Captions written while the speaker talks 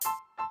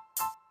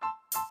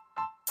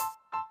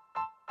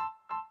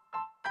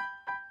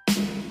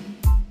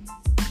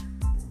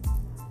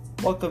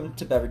Welcome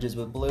to Beverages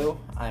with Blue.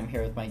 I'm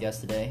here with my guest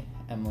today,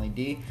 Emily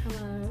D.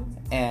 Hello.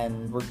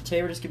 And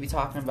today we're just going to be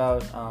talking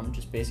about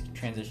just basic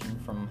transition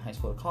from high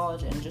school to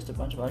college and just a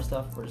bunch of other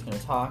stuff. We're just going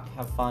to talk,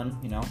 have fun,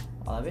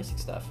 all that basic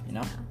stuff,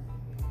 Yeah.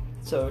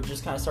 So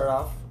just kind of start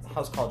off,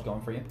 how's college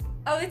going for you?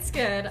 Oh, it's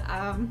good.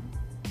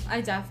 I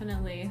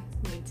definitely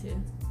need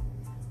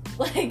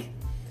to,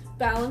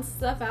 balance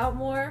stuff out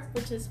more,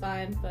 which is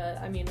fine. But,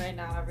 right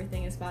now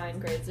everything is fine.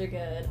 Grades are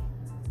good.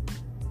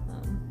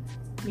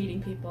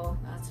 Meeting people,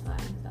 that's fine.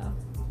 So,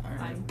 All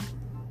right. I'm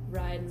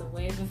riding the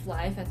wave of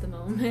life at the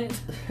moment.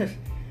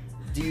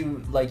 Do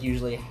you,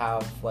 usually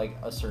have,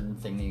 a certain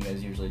thing that you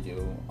guys usually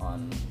do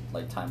on,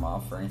 time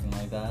off or anything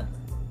like that?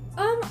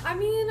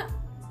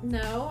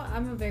 No,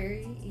 I'm a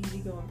very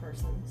easygoing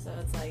person. So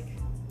it's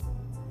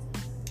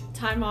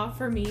time off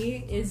for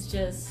me is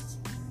just,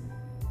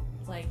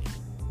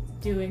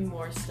 doing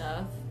more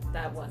stuff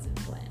that wasn't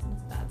planned.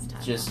 That's time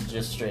off.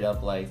 Just straight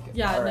up,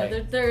 Yeah, all no,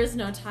 right. there is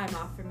no time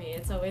off for me.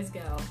 It's always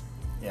go.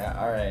 Yeah,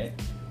 all right.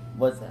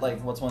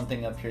 What's one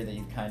thing up here that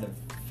you've kind of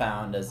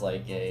found as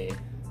a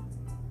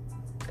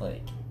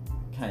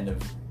kind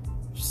of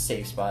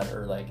safe spot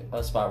or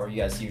a spot where you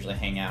guys usually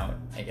hang out?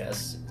 I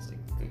guess is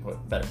a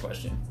better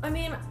question.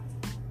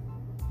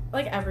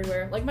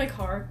 Everywhere, my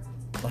car.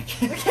 Like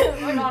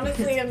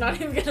Honestly, I'm not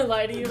even gonna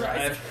lie to you.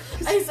 Drive.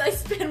 I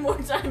spend more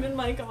time in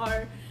my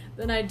car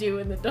than I do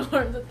in the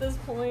dorms at this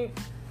point.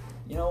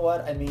 You know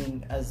what?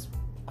 As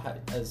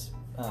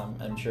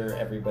I'm sure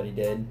everybody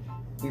did,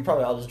 we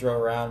probably all just drove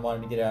around,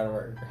 wanting to get out of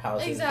our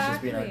houses,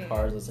 just be in our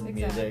cars, listen to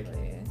music.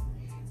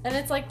 And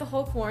it's the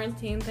whole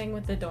quarantine thing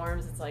with the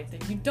dorms. It's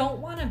that you don't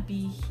want to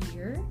be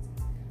here,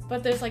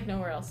 but there's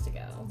nowhere else to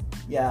go.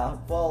 Yeah,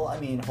 well,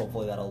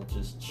 hopefully that'll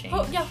just change.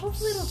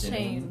 Hopefully it'll soon.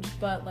 change,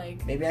 but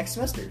maybe next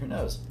semester, who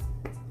knows?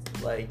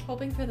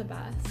 hoping for the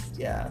best.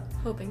 Yeah.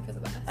 Hoping for the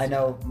best. I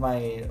know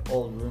my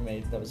old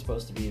roommate that was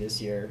supposed to be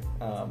this year,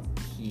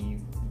 the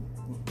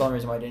only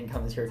reason why I didn't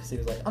come this year because he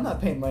was like, I'm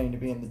not paying money to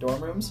be in the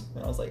dorm rooms.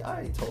 And I was like,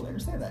 I totally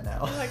understand that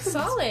now.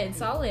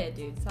 Solid,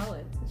 dude,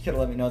 solid. You could have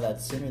let me know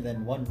that sooner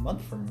than 1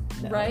 month from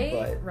now.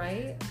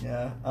 Right.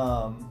 Yeah.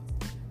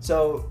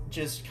 So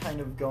just kind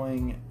of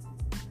going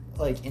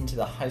into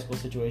the high school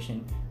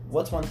situation,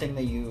 what's one thing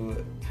that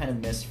you kind of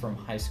miss from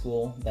high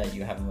school that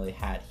you haven't really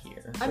had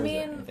here?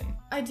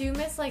 I do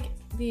miss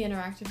the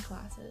interactive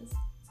classes.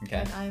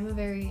 Okay. I'm a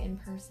very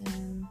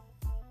in-person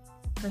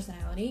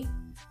personality.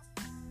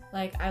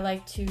 I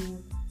like to,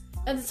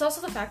 and it's also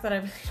the fact that I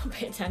really don't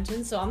pay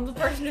attention. So I'm the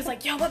person who's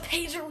yo, what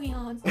page are we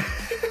on?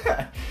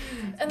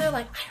 And they're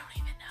I don't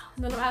even know.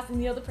 And then I'm asking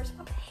the other person,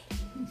 what page?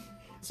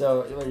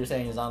 So what you're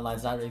saying is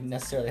online's not really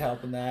necessarily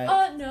helping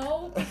that?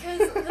 No,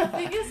 because the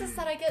thing is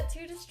that I get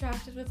too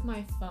distracted with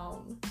my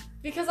phone.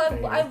 Because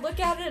I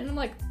look at it and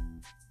I'm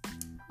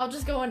I'll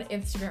just go on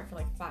Instagram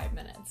for 5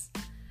 minutes.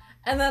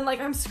 And then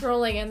I'm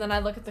scrolling and then I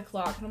look at the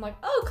clock and I'm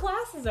oh,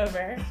 class is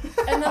over.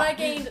 And then I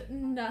gained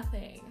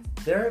nothing.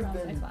 There have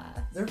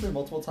been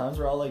multiple times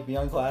where I'll be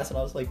on class and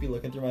I'll just be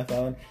looking through my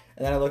phone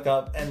and then I look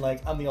up and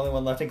I'm the only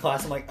one left in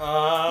class. I'm You're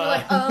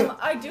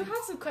I do have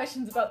some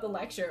questions about the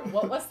lecture.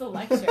 What was the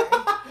lecture?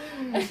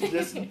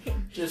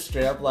 just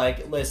straight up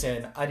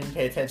listen, I didn't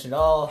pay attention at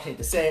all. Hate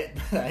to say it,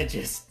 but I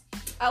just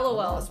LOL.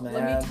 lost,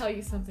 Let me tell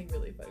you something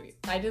really funny.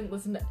 I didn't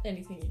listen to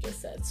anything you just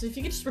said. So if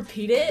you could just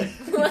repeat it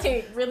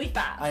really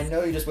fast. I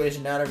know you're just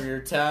wasting out of your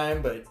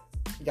time, but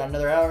you got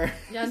another hour.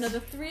 Yeah, no,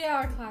 the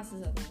 3-hour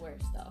classes are the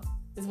worst though.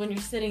 Is when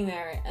you're sitting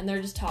there and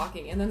they're just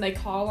talking and then they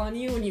call on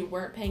you when you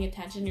weren't paying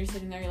attention. You're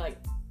sitting there, you're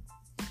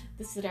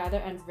this would either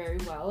end very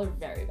well or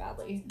very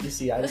badly. You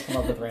see, I just come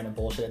up with random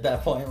bullshit at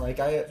that point.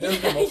 There's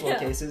been multiple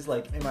cases,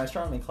 in my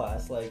astronomy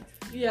class,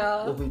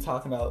 we'll be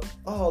talking about,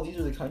 oh, these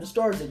are the kind of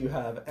stars that you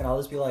have, and I'll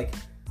just be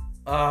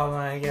oh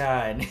my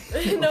god.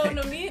 No,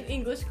 me in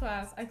English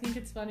class, I think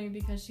it's funny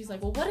because she's well,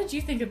 what did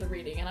you think of the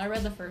reading? And I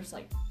read the first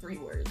 3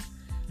 words.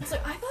 I was I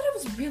thought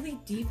it was really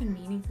deep and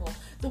meaningful.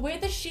 The way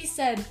that she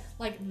said,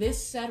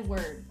 this said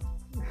word,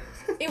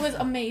 it was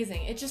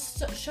amazing. It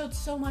just showed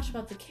so much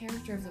about the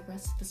character of the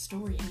rest of the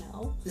story,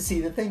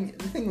 See, the thing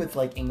with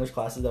English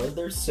classes though is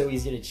they're so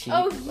easy to cheat.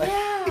 Oh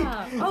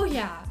yeah. Oh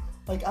yeah.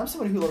 I'm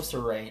somebody who loves to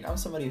write. I'm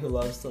somebody who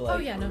loves to oh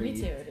yeah, no, read.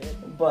 me too,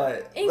 dude.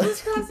 But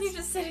English class, you're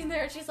just sitting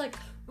there and she's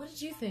what did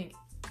you think?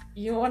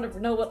 You want to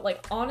know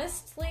what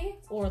honestly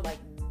or not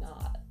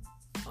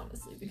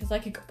honestly, because I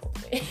could go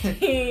both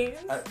ways.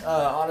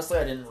 Honestly,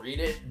 I didn't read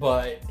it,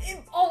 but in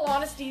all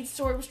honesty, the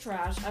story was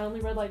trash. I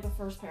only read the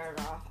first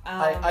paragraph.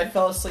 I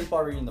fell asleep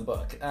while reading the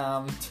book.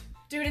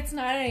 Dude, it's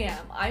 9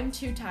 a.m. I'm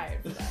too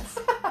tired for this.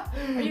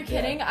 Are you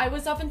kidding? Yeah. I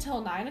was up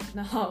until 9.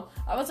 No,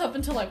 I was up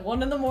until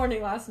 1 in the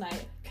morning last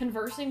night,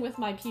 conversing with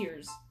my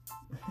peers.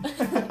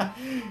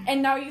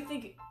 And now you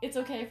think it's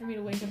okay for me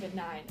to wake up at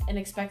 9 and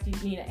expect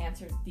me to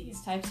answer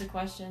these types of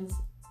questions?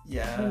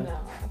 Yeah. No.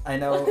 I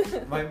know.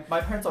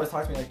 My parents always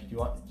talk to me like, do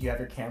you have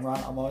your camera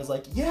on? I'm always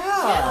like, yeah.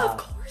 Yeah, of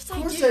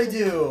course I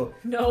do.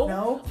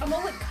 No. I'm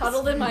all like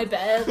cuddled in my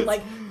bed,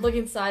 like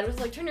looking sideways,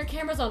 like turn your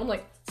cameras on. I'm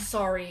like,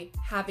 sorry,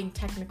 having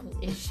technical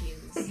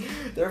issues.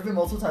 There have been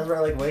multiple times where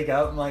I like wake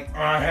up, I'm like, oh,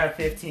 I have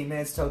 15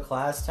 minutes till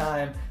class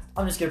time.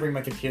 I'm just gonna bring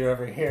my computer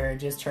over here and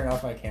just turn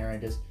off my camera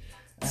and just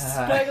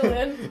snuggle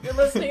in. You're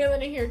listening and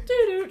then you hear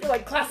doo-doo. You're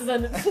like, class is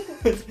ended.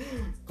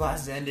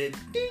 Class ended.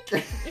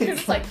 You're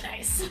just like,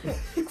 nice.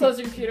 Close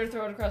your computer,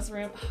 throw it across the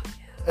room.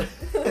 Oh,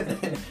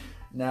 yeah.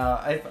 No,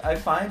 I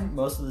find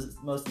most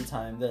of the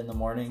time that in the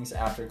mornings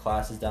after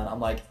class is done, I'm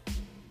like,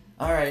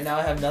 all right, now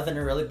I have nothing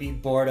to really be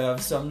bored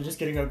of, so I'm just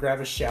gonna go grab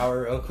a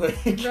shower real quick.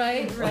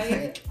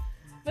 Right.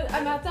 But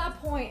I'm at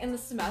that point in the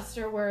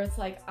semester where it's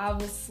like I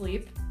will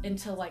sleep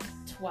until like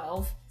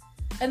 12,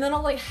 and then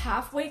I'll like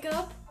half wake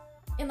up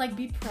and like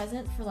be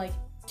present for like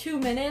 2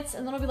 minutes,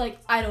 and then I'll be like,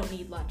 I don't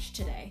need lunch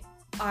today.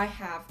 I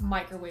have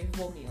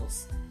microwavable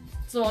meals.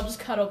 So I'll just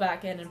cuddle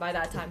back in, and by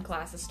that time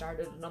class has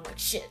started, and I'm like,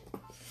 shit.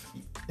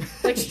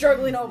 Like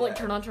struggling over, like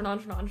turn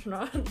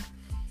on.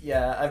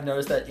 Yeah, I've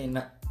noticed that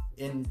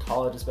in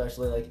college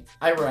especially, like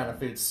I run out of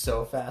food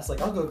so fast.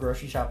 Like I'll go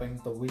grocery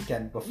shopping the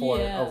weekend before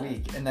a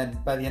week, and then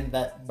by the end of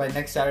that, by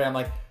next Saturday, I'm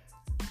like,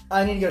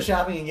 I need to go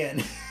shopping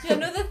again. Yeah,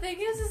 no, the thing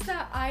is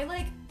that I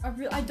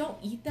don't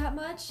eat that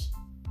much.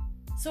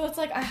 So it's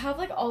like I have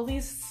like all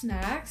these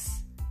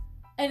snacks,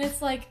 and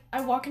it's like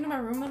I walk into my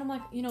room and I'm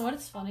like, you know what,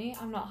 it's funny,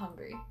 I'm not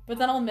hungry. But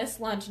then I'll miss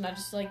lunch and I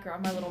just like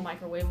grab my little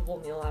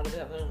microwavable meal out of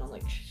the oven and I'm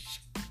like,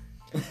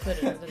 put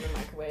it in the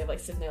microwave, like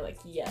sitting there like,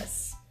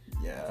 yes.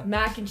 Yeah.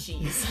 Mac and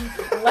cheese.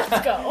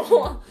 Let's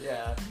go.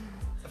 Yeah.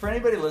 For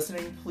anybody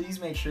listening, please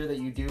make sure that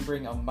you do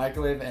bring a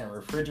microwave and a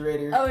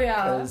refrigerator. Oh,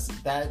 yeah. Because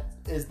that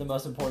is the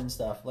most important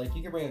stuff. Like,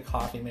 you can bring a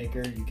coffee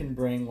maker, you can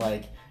bring,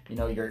 like, you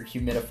know, your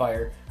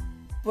humidifier.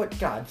 But,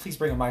 God, please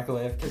bring a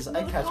microwave, because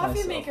I catch myself.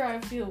 The coffee maker,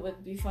 I feel,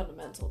 would be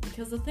fundamental.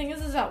 Because the thing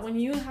is that when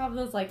you have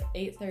those, like,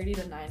 8:30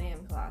 to 9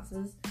 a.m.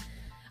 classes,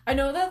 I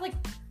know that, like,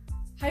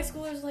 high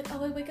schoolers are like,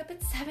 oh, I wake up at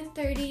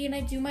 7:30 and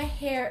I do my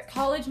hair.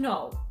 College,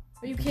 no.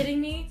 Are you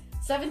kidding me?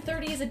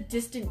 7:30 is a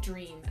distant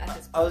dream at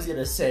this point. I was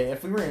gonna say,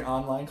 if we were in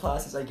online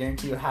classes, I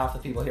guarantee you half the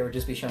people here would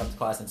just be showing up to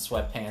class in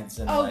sweatpants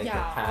and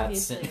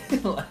hats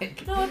and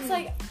like. No, it's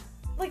like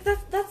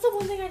that's the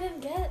one thing I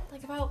didn't get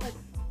about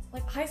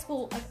like high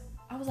school. Like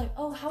I was like,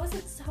 oh, how is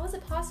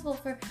it possible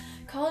for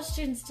college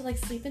students to like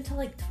sleep until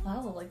like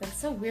 12? Like that's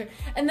so weird.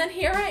 And then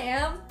here I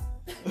am.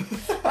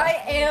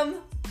 I am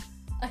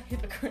a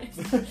hypocrite.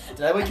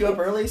 Did I wake you up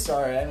early?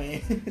 Sorry, I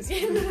mean.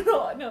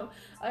 No.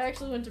 I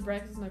actually went to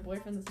breakfast with my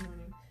boyfriend this morning.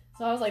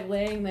 So I was like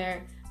laying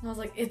there and I was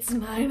like, it's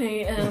 9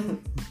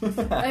 a.m.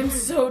 I'm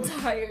so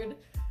tired.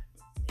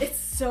 It's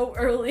so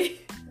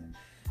early.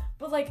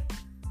 But like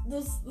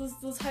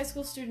those high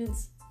school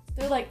students,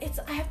 they're like,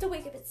 I have to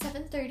wake up at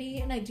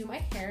 7:30 and I do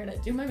my hair and I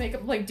do my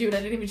makeup. I'm like, dude, I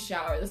didn't even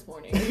shower this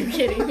morning. Are you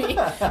kidding me?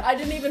 I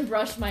didn't even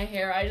brush my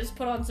hair. I just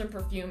put on some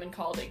perfume and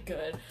called it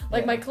good.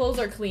 Like my clothes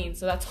are clean,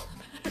 so that's all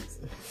that matters.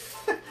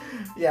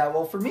 Yeah,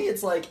 well for me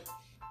it's like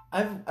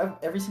I've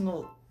every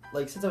single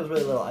since I was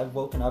really little, I've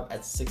woken up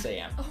at 6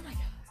 a.m. Oh my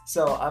god.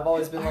 So I've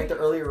always been like the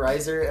early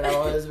riser, and I've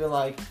always been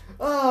like,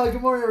 oh, good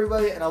morning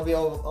everybody, and I'll be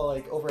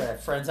over at a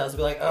friend's house and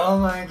be like, oh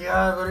my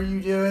god, what are you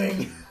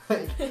doing?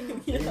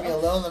 Leave me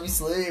alone, let me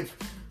sleep.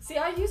 See,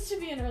 I used to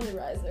be an early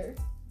riser.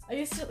 I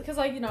used to, because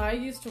I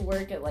used to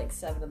work at like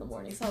 7 in the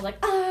morning, so I was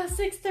like,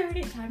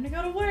 6:30, time to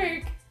go to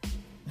work.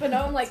 But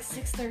now I'm like,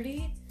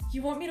 6:30?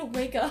 You want me to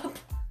wake up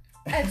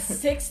at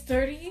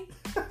 6:30?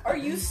 Are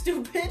you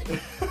stupid?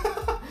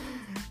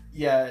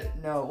 Yeah,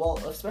 no,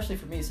 well, especially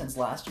for me since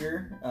last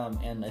year,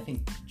 and I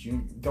think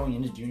going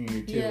into junior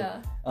year too,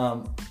 yeah.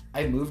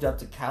 I moved up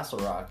to Castle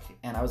Rock,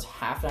 and I was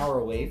half an hour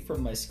away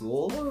from my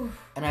school, Oof.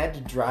 and I had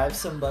to drive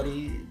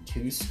somebody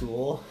to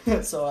school,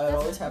 so I'd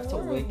always have to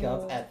wake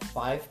up at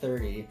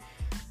 5:30,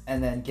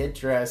 and then get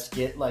dressed,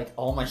 get, like,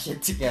 all my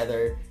shit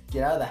together,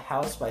 get out of the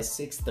house by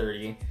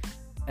 6:30,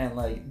 and,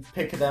 like,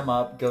 pick them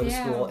up, go to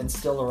school, and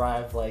still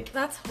arrive, like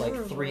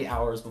 3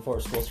 hours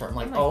before school starts. I'm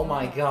like, oh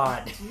my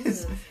god.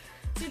 Jesus.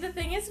 See, the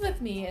thing is with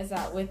me is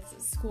that with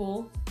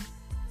school,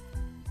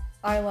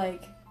 I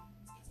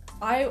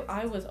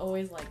was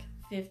always like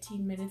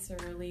 15 minutes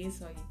early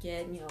so I could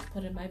get,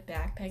 put in my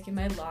backpack in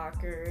my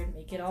locker and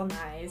make it all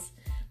nice.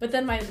 But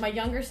then my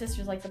younger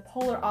sister's like the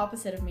polar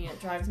opposite of me, and it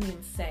drives me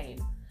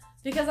insane.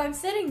 Because I'm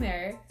sitting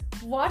there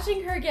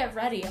watching her get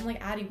ready. I'm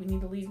like, Addie, we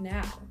need to leave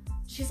now.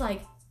 She's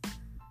like,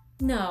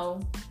 no.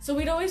 So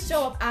we'd always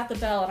show up at the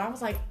bell, and I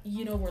was like,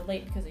 we're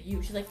late because of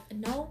you. She's like,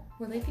 no,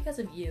 we're late because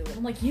of you. And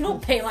I'm like, you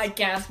don't pay like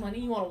gas money.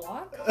 You want to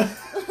walk?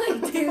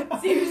 Like, dude,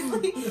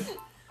 seriously?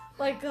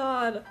 Like,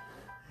 God.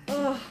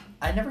 Ugh.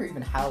 I never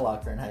even had a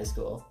locker in high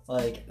school.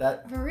 Like,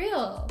 that... For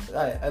real?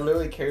 I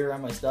literally carried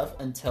around my stuff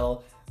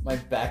until my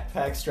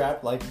backpack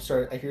strap, like,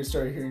 started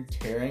hearing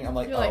tearing. I'm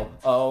like,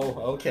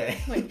 okay.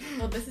 Like,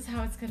 well, this is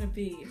how it's gonna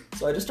be.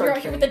 So I just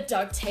started carrying... You're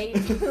out here with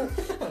the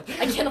duct tape.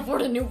 I can't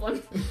afford a new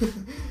one.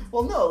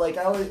 Well, no, like,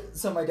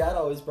 my dad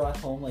always brought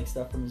home, like,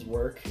 stuff from his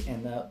work,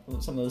 and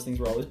some of those things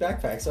were always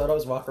backpacks. So I'd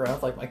always walk around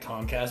with, like, my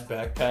Comcast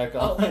backpack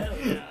on. Oh, hell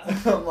yeah.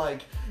 I'm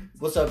like,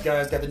 what's up,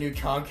 guys? Got the new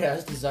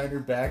Comcast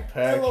designer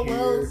backpack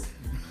here.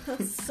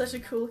 That's such a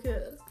cool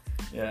kid.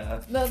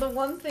 Yeah. No, the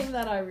one thing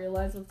that I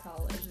realized with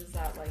college is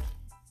that, like,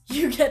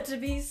 you get to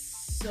be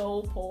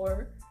so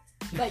poor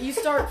that you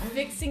start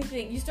fixing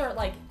things. You start,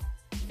 like,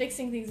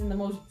 fixing things in the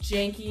most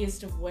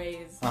jankiest of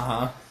ways.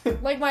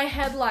 Like, my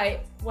headlight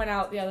went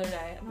out the other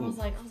day, and I was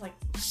like,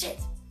 shit.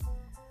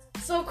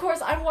 So, of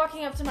course, I'm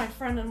walking up to my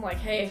friend, and I'm like,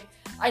 hey,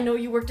 I know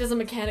you worked as a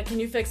mechanic. Can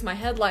you fix my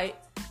headlight?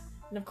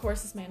 And, of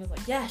course, this man is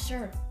like, yeah,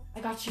 sure.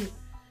 I got you.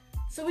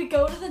 So we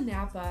go to the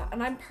Napa,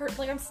 and I'm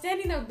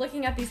standing there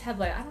looking at these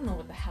headlights. I don't know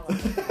what the hell I'm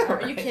looking for.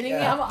 Are you kidding me?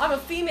 I'm a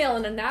female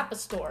in a Napa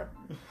store.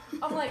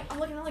 I'm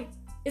looking,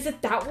 is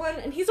it that one?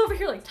 And he's over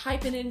here, like,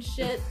 typing in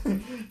shit.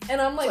 And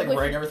I'm like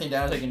writing everything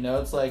down, taking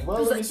notes, like,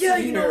 well, let me see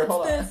you know here.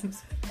 Hold on.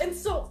 And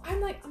so I'm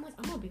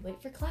gonna be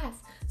late for class.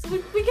 So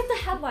we get the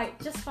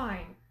headlight just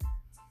fine.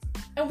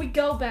 And we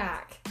go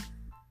back.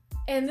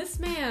 And this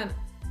man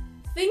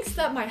thinks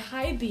that my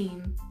high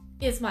beam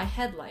is my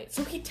headlight.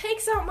 So he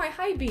takes out my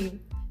high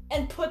beam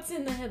and puts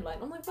in the headlight.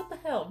 I'm like, what the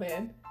hell,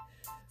 man?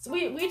 So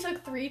we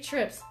took 3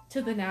 trips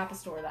to the Napa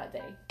store that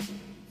day.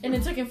 And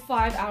it took him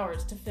 5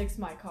 hours to fix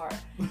my car.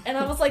 And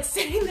I was like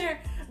sitting there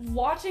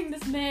watching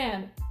this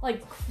man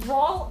like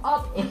crawl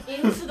up and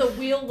into the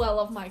wheel well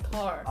of my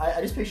car.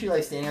 I just picture you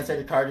like standing outside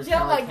the car, just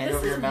kind of like hand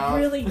over your mouth.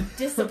 This is really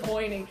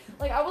disappointing.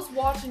 Like, I was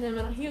watching him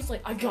and he was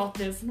like, I got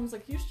this. And I was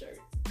like, you sure?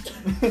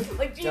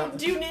 Like,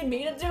 do you need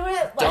me to do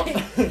it?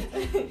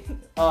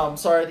 Like,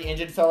 sorry, the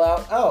engine fell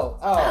out.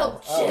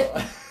 Oh, shit.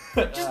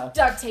 Just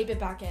duct tape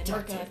it back in.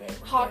 We're good.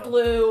 Hot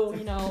glue,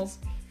 you know.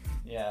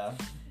 Yeah.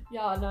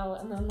 Yeah, no,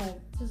 and then like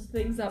just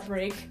things that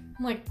break.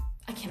 I'm like,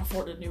 I can't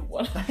afford a new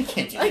one. I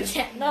can't do this.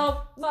 I can't.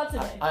 No, not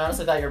today. I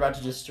honestly thought you were about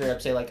to just straight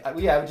up say like,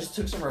 we just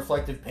took some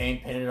reflective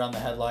paint, painted it on the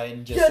headlight,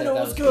 and just said it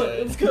was good.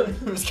 It was good.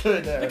 It was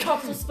good there. The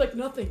cops will suspect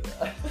nothing.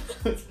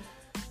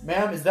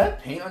 Ma'am, is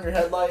that paint on your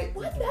headlight?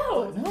 What?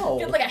 No. No.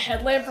 Get like a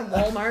headlamp from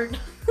Walmart.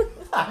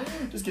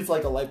 Just gets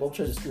like a light bulb,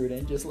 tries to screw it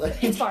in, just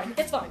like... It's fine.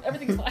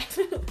 Everything's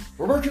fine.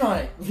 We're working on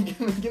it.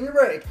 Give me a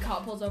break.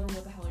 Cop pulls over.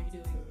 What the hell are you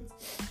doing?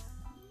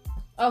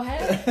 Oh,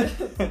 hey.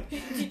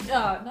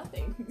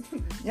 Nothing.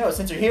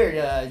 Since you're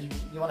here,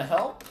 you want to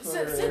help?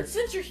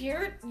 Since you're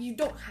here, you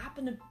don't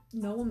happen to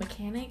know a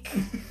mechanic?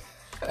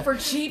 For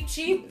cheap?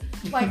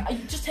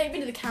 Like, just take me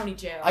to the county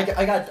jail. I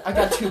got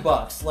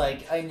 $2.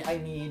 Like, I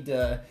need,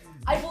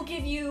 I will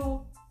give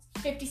you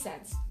 50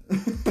 cents.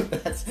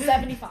 That's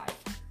 75.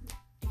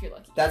 If you're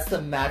lucky. That's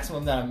the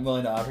maximum that I'm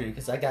willing to offer you,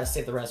 because I gotta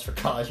save the rest for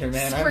college here,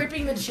 man.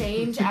 Scraping the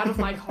change out of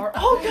my car.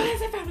 Oh,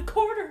 guys, I found a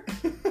quarter.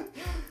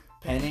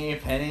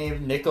 Penny,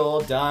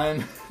 nickel,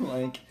 dime,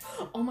 like...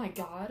 Oh my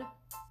god.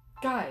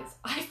 Guys,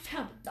 I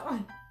found a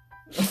dime.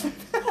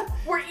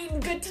 We're eating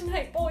good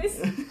tonight,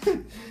 boys.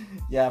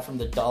 Yeah, from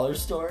the dollar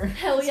store.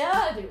 Hell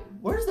yeah, dude.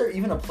 Where's there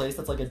even a place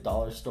that's like a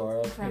dollar store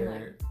up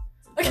here?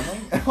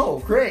 Kremlin? Oh,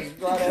 great.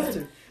 Glad I have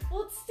to...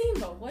 Well, it's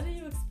Steamboat. What do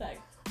you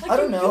expect? Like, I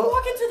don't know. You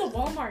walk into the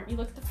Walmart, you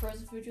look at the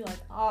frozen food, you're like,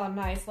 oh,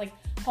 nice. Like,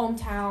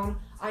 hometown,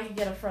 I could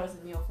get a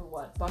frozen meal for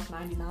what,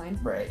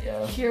 $1.99? Right,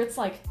 yeah. Here it's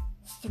like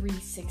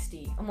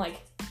 $3.60. I'm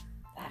like,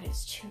 that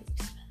is too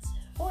expensive.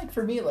 Well, like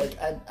for me, like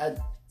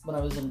when I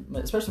was in,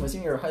 especially my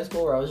senior year of high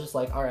school, where I was just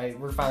like, all right,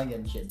 we're finally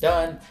getting shit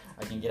done.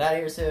 I can get out of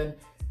here soon.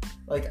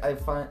 Like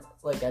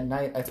at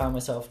night, I found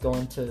myself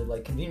going to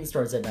like convenience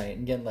stores at night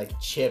and getting like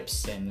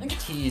chips and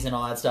teas and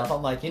all that stuff.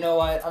 I'm like, you know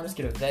what? I'm just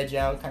gonna veg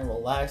out, kind of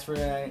relax for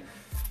the night.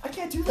 I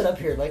can't do that up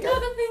here. Like, no,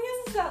 the thing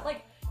is that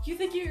like you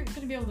think you're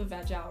gonna be able to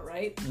veg out,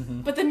 right?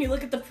 Mm-hmm. But then you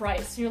look at the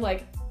price and you're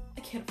like,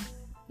 I can't.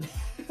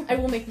 I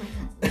will make my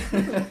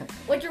own.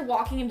 Like you're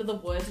walking into the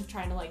woods and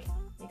trying to like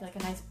make like a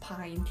nice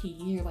pine tea.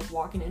 You're like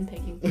walking in,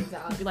 picking things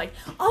out. You're like,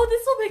 oh,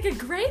 this will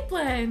make a great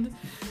blend.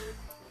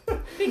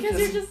 Because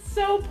you're just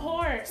so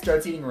poor.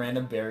 Starts eating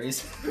random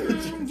berries.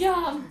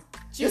 Yum.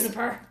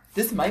 Juniper.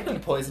 This might be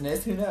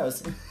poisonous. Who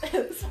knows?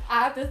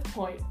 At this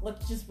point,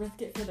 let's just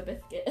risk it for the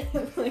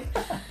biscuit. Like,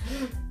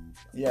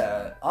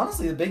 yeah,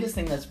 honestly, the biggest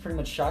thing that's pretty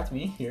much shocked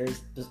me here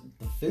is just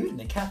the food in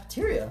the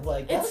cafeteria.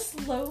 Like, it's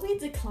slowly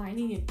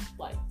declining in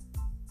like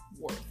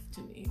worth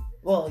to me.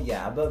 Well,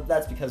 yeah, but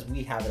that's because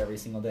we have it every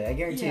single day. I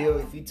guarantee you,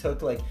 if you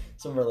took like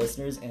some of our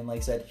listeners and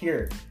like said,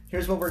 here's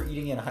what we're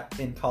eating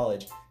in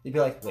college, they'd be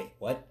like, wait,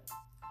 what?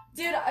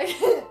 Dude,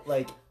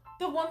 like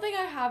the one thing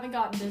I haven't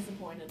gotten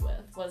disappointed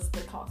with was the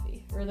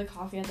coffee at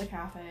the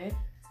cafe.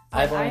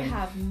 I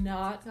have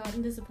not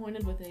gotten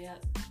disappointed with it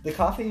yet. The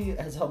coffee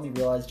has helped me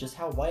realize just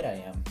how white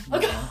I am.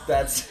 Okay.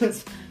 That's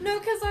no,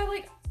 because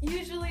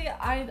Usually,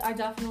 I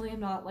definitely am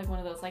not like one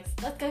of those like,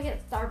 let's go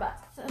get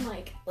Starbucks and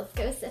like, let's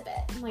go sip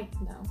it. I'm like,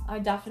 no, I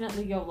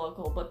definitely go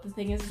local. But the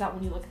thing is that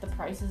when you look at the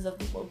prices of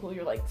the local,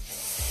 you're like,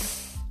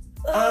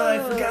 I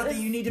forgot that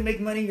you need to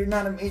make money. You're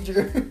not a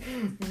major.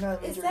 You're not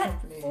a major is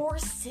that company.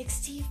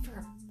 $4.60 for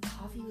a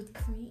coffee with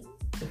cream?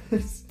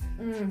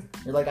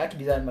 You're like, I can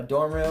do that in my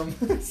dorm room.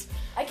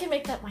 I can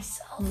make that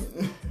myself,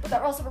 but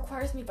that also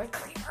requires me to buy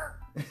creamer.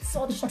 So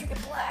I'll just drink it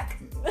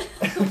black.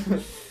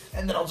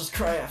 And then I'll just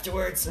cry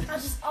afterwards.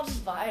 I'll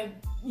just vibe,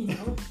 you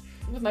know,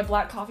 with my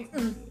black coffee.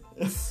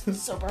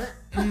 So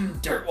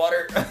burnt. Dirt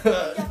water.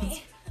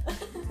 Yummy.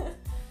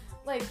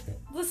 Like,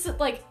 listen,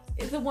 like,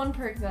 the one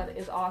perk that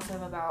is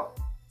awesome about,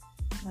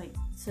 like,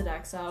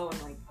 Sodexo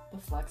and, like, the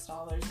Flex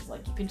dollars is,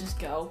 like, you can just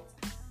go,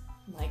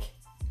 and, like,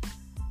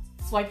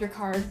 swipe your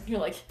card. You're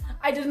like,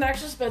 I didn't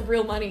actually spend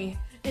real money.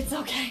 It's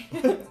okay.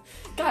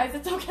 Guys,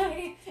 it's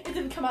okay. It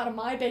didn't come out of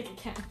my bank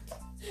account.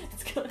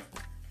 It's good.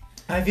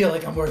 I feel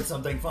like I'm worth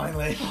something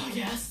finally. Oh,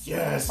 yes.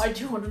 Yes. My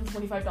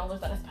 $225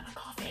 that I spent on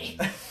coffee.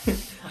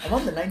 I'm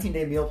on the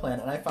 19-day meal plan,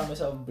 and I find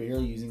myself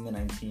barely using the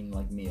 19,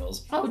 like,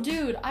 meals. Oh,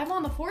 dude, I'm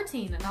on the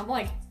 14, and I'm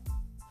like,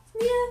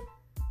 yeah.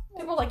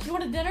 People are like, you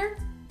want a dinner?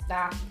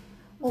 Nah.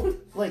 Well,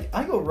 like,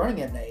 I go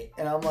running at night,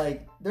 and I'm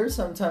like, there's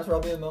some times where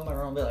I'll be in the middle of my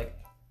room and be like,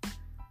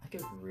 I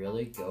could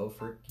really go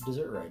for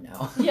dessert right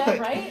now. Yeah,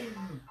 right?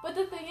 But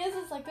the thing is,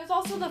 like, there's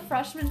also the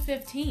freshman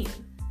 15.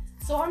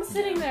 So I'm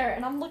sitting there,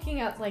 and I'm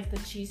looking at, like, the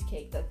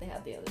cheesecake that they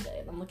had the other day,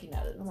 and I'm looking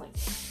at it, and I'm like,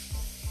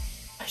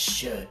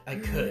 I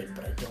could,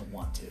 but I don't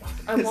want to.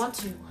 I want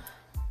to,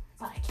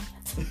 but I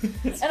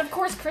can't. And of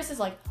course, Chris is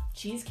like,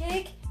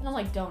 cheesecake? And I'm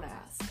like, don't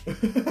ask.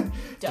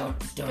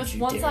 Don't. Because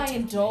once I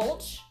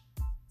indulge,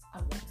 I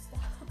won't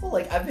stop. Well,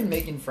 like, I've been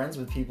making friends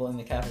with people in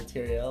the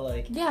cafeteria,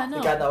 like, yeah, no.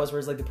 The guy that always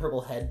wears, like, the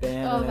purple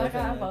headband. Oh, and that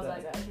guy, I like love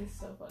that guy. He's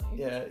so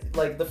funny. Yeah,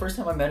 like, the first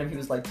time I met him, he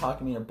was, like, talking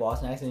to me in a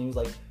Boston accent, and he was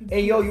like,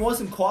 hey, yo, you want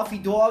some coffee,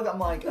 dog? I'm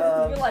like,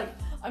 You're like,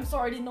 I'm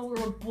sorry, I didn't know we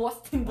were in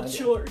Boston, but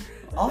sure.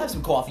 I'll have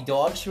some coffee,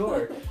 dog,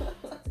 sure.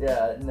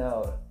 Yeah,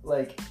 no,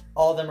 like,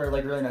 all of them are,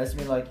 like, really nice to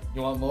me, like,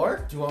 you want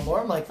more? Do you want more?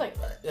 I'm like, No,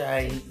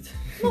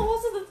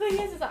 also the thing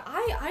is that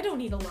I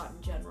don't eat a lot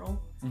in general.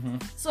 Mm-hmm.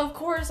 So, of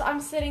course, I'm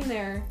sitting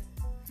there,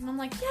 and I'm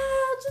like, yeah,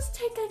 I'll just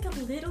take, like, a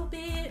little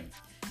bit.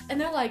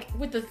 And they're like,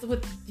 with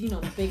you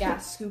know, the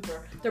big-ass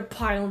scooper, they're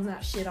piling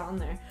that shit on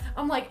there.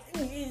 I'm like,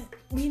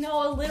 you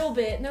know, a little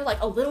bit. And they're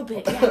like, a little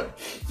bit, yeah.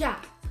 Yeah.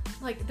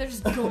 Like, they're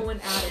just going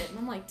at it. And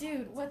I'm like,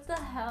 dude, what the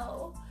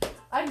hell?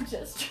 I'm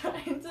just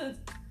trying to...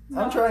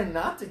 I'm trying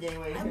not to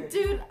gain weight here.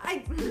 Dude,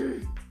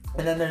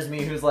 And then there's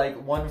me who's like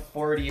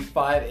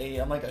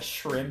 145.8. I'm like a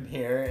shrimp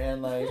here,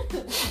 and like...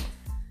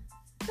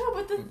 No,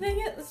 but the thing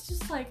is, it's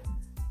just like,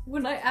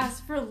 when I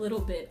ask for a little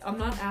bit, I'm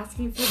not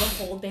asking for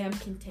the whole damn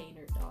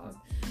container, dog.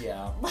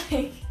 Yeah.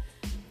 Like,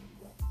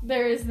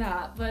 there is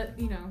that, but,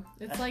 you know,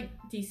 it's like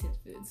decent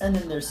foods. And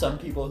then there's some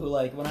people who,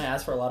 like, when I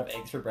ask for a lot of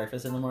eggs for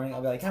breakfast in the morning,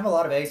 I'll be like, can I have a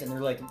lot of eggs? And they're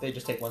like, they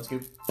just take one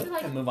scoop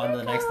like, and move on to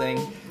the next thing.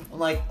 I'm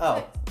like,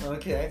 oh,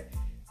 okay.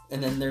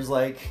 And then there's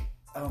like,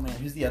 oh man,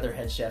 who's the other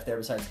head chef there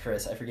besides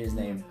Chris? I forget his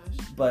name.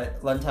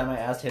 But one time I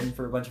asked him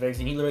for a bunch of eggs,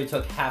 and he literally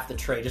took half the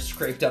tray, just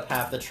scraped up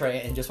half the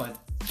tray, and just went...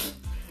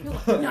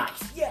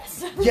 Nice,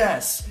 yes.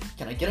 Yes.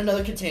 Can I get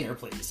another container,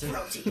 please?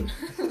 Protein.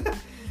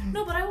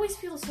 No, but I always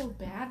feel so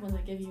bad when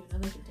they give you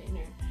another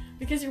container.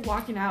 Because you're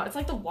walking out, it's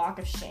like the walk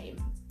of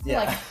shame.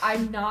 Yeah. Like,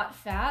 I'm not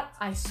fat,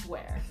 I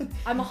swear.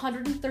 I'm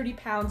 130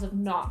 pounds of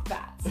not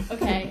fat,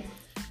 okay?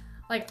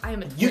 Like, I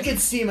am a twin. You can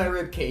see my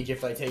rib cage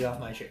if I take off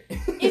my shirt.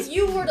 If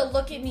you were to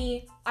look at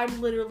me, I'm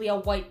literally a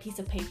white piece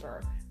of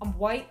paper. I'm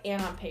white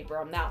and on paper.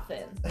 I'm that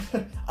thin.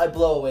 I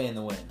blow away in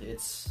the wind.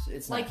 It's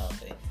like, not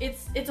healthy.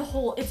 It's a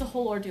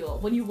whole ordeal.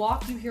 When you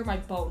walk, you hear my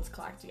bones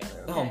clack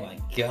together. Okay? Oh my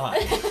god.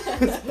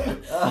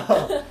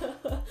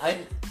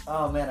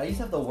 Oh man, I used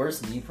to have the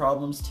worst knee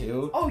problems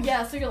too. Oh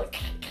yeah, so you're like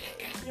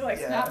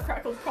snap,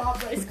 crackle,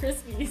 pop, Rice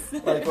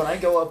Krispies. Like when I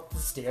go up the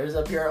stairs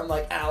up here, I'm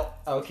like, ow,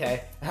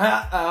 okay,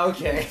 ha,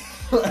 okay.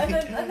 and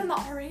then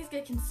the RAs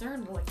get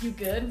concerned. They're like, you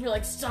good? And you're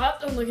like,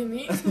 stop, don't look at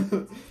me.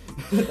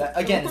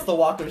 Again, it's the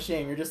walk of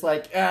shame. You're just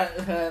like, yeah,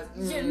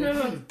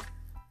 no.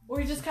 Or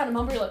you just kind of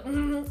mumble, you're like,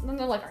 and then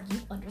they're like, are you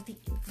under the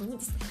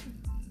influence?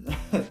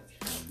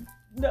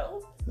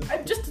 No,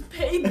 I'm just in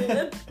pain,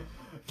 man.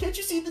 Can't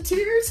you see the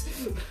tears?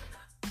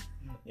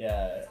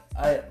 Yeah,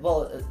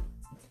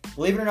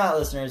 believe it or not,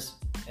 listeners,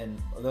 and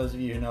those of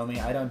you who know me,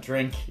 I don't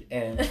drink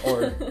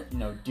or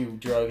do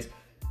drugs.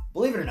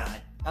 Believe it or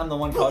not, I'm the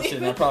one college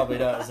student that probably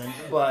doesn't.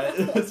 But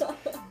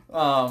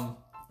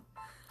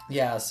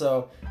yeah.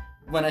 So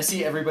when I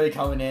see everybody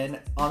coming in,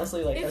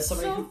 honestly, like, it's as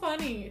somebody so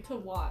funny to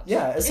watch.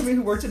 Yeah, as somebody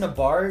who works in a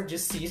bar,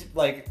 just sees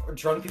like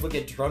drunk people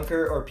get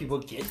drunker or people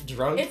get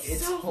drunk.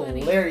 It's so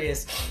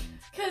hilarious.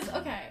 Because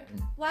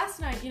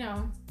last night,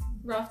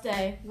 rough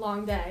day,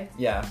 long day.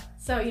 Yeah.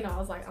 So, I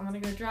was like, I'm gonna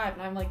go drive,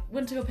 and I'm like,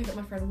 went to go pick up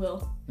my friend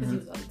Will, because he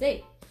was on a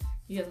date.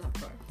 He doesn't have a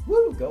car.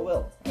 Woo, go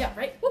Will. Yeah,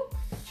 right? Woo.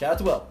 Shout out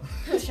to Will.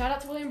 Shout out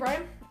to William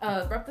Bryan.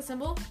 Rep the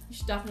Symbol. You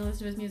should definitely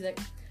listen to his music.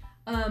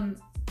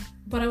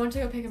 But I went to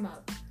go pick him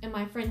up, and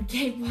my friend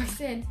Gabe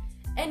walks in,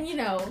 and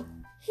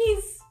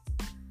he's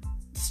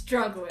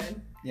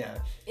struggling. Yeah.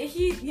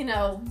 He,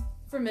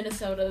 from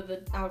Minnesota,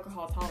 the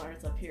alcohol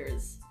tolerance up here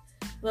is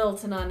little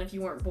to none if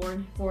you weren't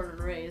born and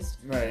raised.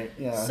 Right,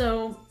 yeah.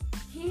 So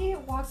he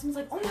walks in and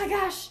he's like, oh my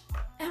gosh,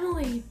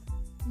 Emily.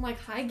 I'm like,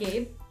 hi,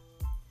 Gabe.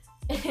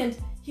 And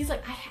he's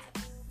like, I had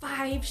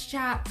 5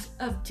 shots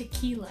of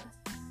tequila.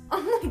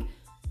 I'm like,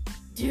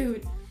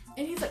 dude.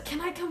 And he's like, can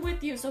I come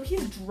with you? So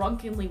he's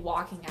drunkenly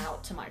walking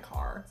out to my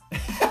car.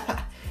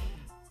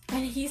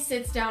 And he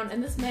sits down,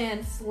 and this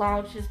man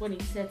slouches when he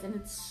sits, and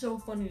it's so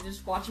funny to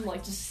just watch him,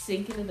 like, just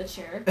sink into the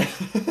chair.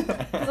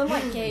 Because I'm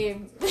like,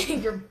 Gabe,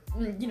 you're,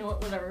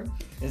 whatever.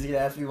 Is he gonna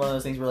have to be one of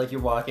those things where, like,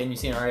 you walk in, you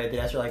see an alright,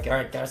 you're like,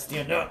 alright, gotta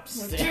stand up.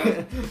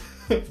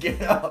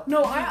 Get up.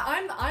 No,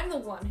 I'm the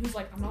one who's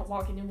like, I'm not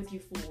walking in with you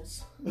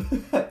fools.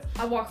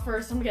 I walk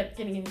first. I'm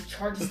getting any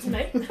charges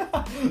tonight.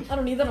 I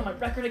don't need that on my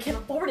record. I can't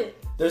afford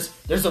it. There's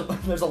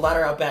a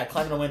ladder out back.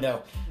 Climb in a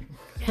window.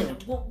 Yeah,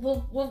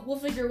 we'll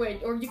figure a way,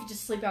 or you could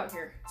just sleep out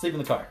here. Sleep in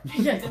the car.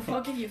 Yeah,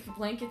 I'll give you a few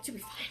blankets. You'll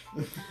be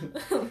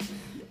fine.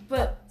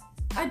 But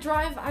I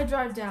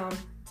drive down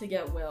to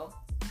get Will,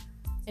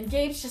 and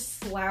Gabe's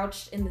just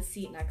slouched in the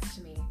seat next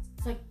to me.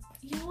 It's like,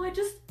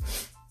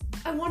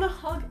 I want to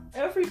hug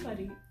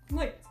everybody. I'm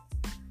like,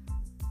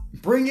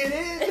 bring it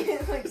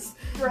in. Like,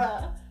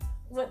 bruh,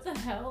 what the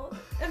hell?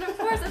 And of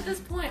course, at this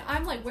point,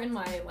 I'm like wearing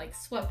my like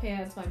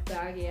sweatpants, my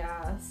baggy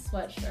ass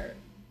sweatshirt.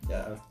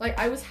 Yeah. Like,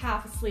 I was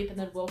half asleep, and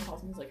then Will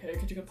calls me. He's like, hey,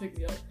 could you come pick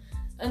me up?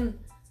 And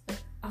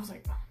I was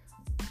like, oh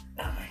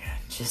my god,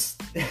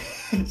 just...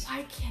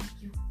 why can't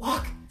you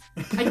walk?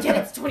 I get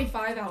it's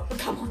 25 out, but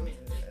come on, man.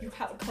 You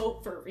have a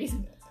coat for a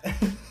reason.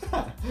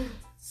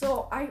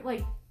 So I'm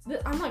like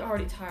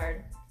already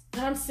tired.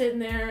 And I'm sitting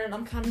there, and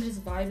I'm kind of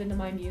just vibing to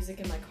my music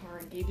in my car,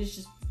 and Gabe is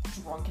just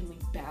drunkenly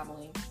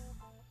babbling.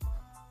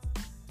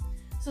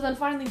 So then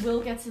finally Will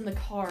gets in the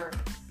car,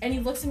 and he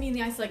looks at me in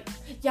the eyes like,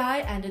 yeah,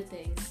 I ended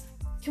things.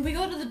 Can we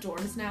go to the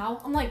dorms now?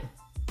 I'm like,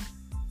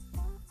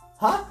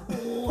 huh?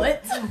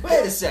 What? Wait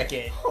a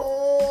second.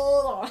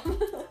 Hold on.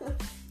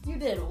 You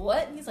did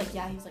what? And he's like,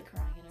 yeah, he was like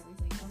crying and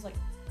everything. I was like,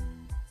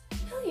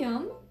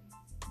 William,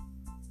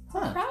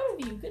 I'm proud of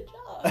you. Good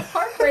job.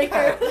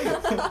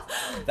 Heartbreaker.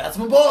 That's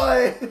my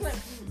boy. Like,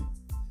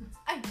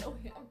 I know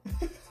him.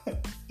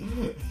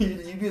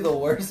 You'd be the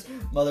worst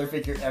mother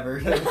figure ever.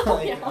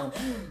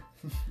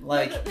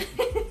 Like,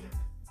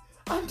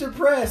 I'm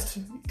depressed.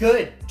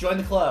 Good. Join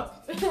the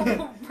club.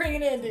 Bring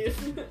it in,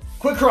 dude.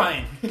 Quit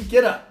crying.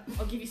 Get up.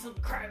 I'll give you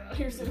something to cry about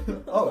here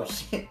soon. Oh,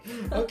 shit.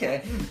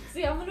 Okay.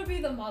 See, I'm gonna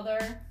be the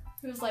mother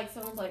who's like,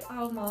 someone's like,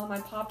 oh, Mom, I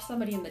popped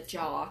somebody in the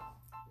jaw.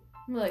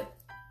 I'm like,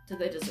 did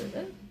they deserve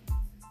it?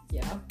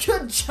 Yeah.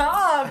 Good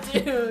job,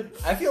 dude.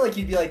 I feel like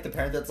you'd be like the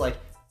parent that's like,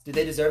 did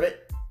they deserve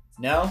it?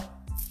 No?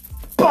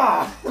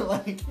 Bah!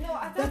 Like, no,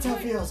 that's how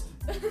it feels.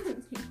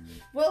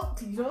 Well,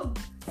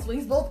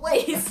 swings both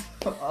ways.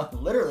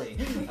 Literally.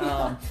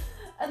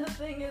 And the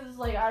thing is,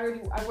 like, I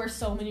wear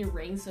so many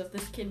rings, so if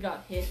this kid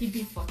got hit, he'd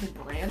be fucking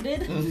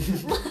branded.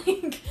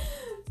 Like,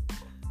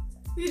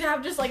 you'd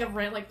have just like a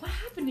brand, like, what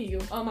happened to you?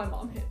 Oh, my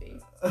mom hit me.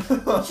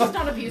 She's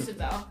not abusive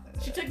though.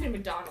 She took me to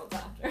McDonald's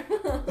after.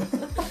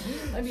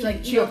 I'd be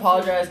like, she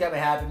apologized, got my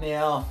Happy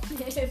Meal.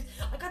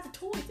 I got the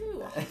toy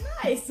too. Oh,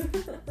 nice.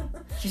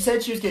 She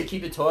said she was gonna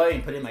keep the toy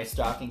and put it in my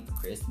stocking for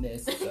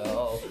Christmas.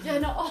 So yeah,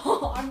 no.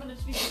 Oh, I'm gonna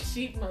be a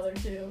cheap mother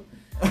too.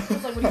 I was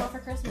like, what do you want for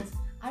Christmas?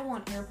 I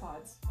want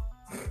AirPods.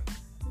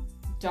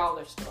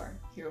 Dollar store.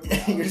 Here we go.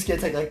 You're just gonna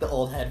take like the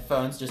old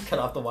headphones, just cut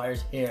off the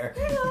wires here.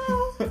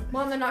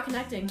 Mom, they're not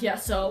connecting. Yeah,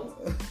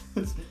 so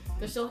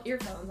they're still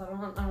earphones. I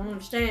don't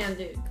understand,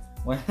 dude.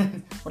 What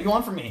do you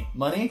want from me?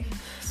 Money?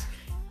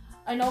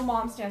 I know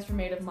Mom stands for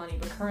made of money,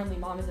 but currently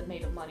Mom isn't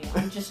made of money.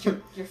 I'm just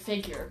your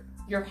figure.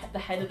 You're the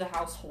head of the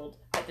household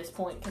at this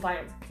point because I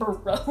am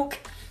broke.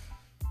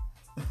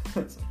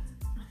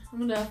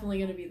 I'm definitely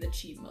gonna be the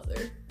cheap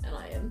mother, and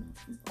I am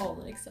all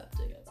in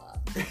accepting of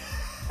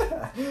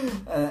that.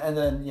 and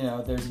then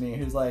there's me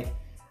who's like,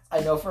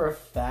 I know for a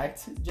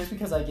fact, just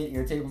because I get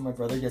irritated when my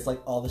brother gets like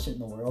all the shit in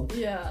the world.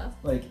 Yeah.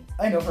 Like,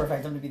 I know for a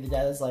fact I'm gonna be the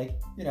dad that's like,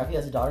 if he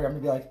has a daughter, I'm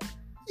gonna be like,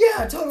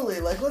 yeah,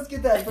 totally, like, let's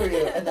get that for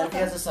you. And then if he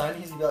has a son,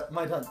 he's gonna be like,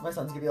 my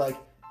son's gonna be like,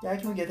 Dad,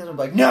 can we get this? I'm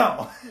like,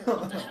 no!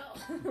 What the hell?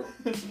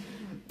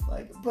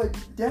 Like, but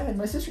Dad,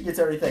 my sister gets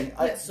everything.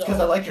 Because so?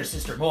 I like your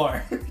sister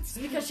more. It's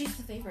because she's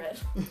the favorite.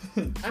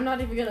 I'm not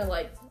even gonna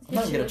like. I'm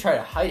not even gonna try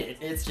to hide it.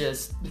 It's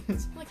just.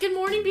 Like, good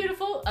morning,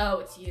 beautiful. Oh,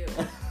 it's you.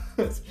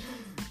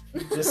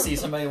 Just see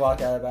somebody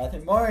walk out of the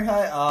bathroom. Morning,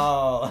 hi.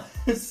 Oh.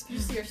 You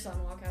see your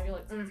son walk out. You're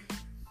like,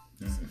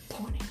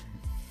 disappointing.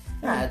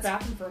 Nah, the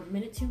bathroom for a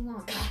minute too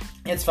long.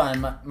 It's fine.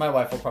 My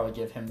wife will probably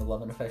give him the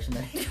love and affection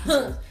that he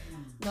deserves.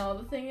 No,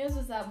 the thing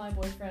is that my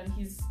boyfriend,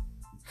 he's.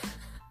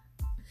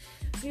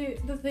 See,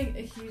 the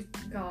thing,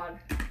 God.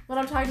 When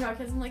I'm talking about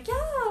kids, I'm like,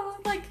 yeah,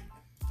 like,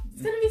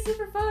 it's gonna be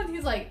super fun.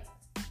 He's like,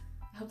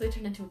 I hope they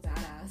turn into a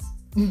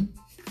badass.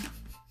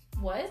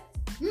 What?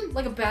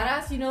 Like a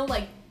badass,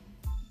 like,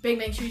 big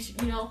make sure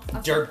you know.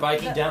 Dirt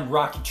biking down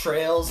rocky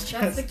trails.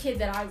 That's the kid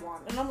that I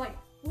want. And I'm like,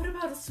 what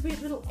about a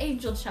sweet little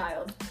angel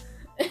child?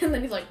 And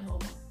then he's like, no,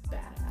 I'm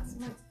badass.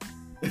 I'm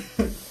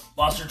like,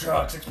 monster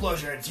trucks,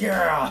 explosions,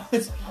 yeah.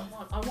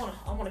 I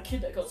want a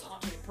kid that goes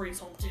hunting and brings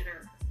home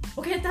dinner.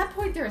 Okay, at that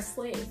point they're a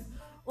slave.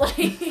 Like,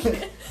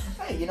 hey,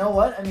 you know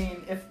what? I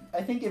mean,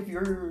 I think if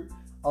you're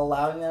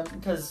allowing them,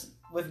 because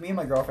with me and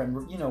my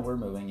girlfriend, you know, we're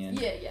moving in.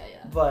 Yeah.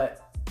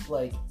 But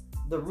like,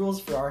 the rules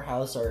for our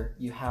house are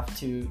you have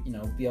to, you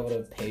know, be able to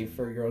pay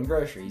for your own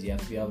groceries. You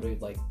have to be able to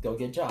like go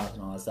get jobs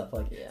and all that stuff.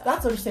 Like,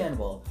 that's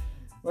understandable.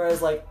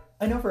 Whereas, like,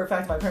 I know for a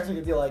fact my parents are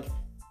gonna be like,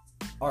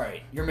 all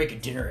right, you're making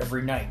dinner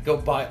every night. Go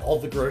buy all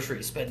the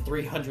groceries. Spend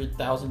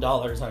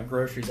 $300,000 on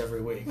groceries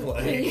every week.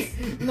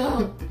 Like,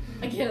 no,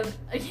 I can't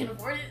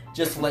afford it.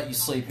 Just let you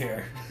sleep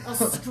here. I'll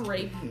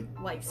scrape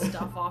like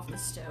stuff off the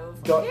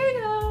stove. Like, here you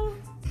go.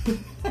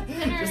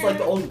 Just like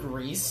the old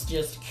grease.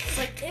 Just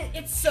like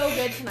it's so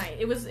good tonight.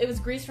 It was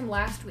grease from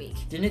last week.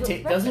 Didn't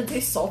it? Doesn't it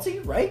taste salty?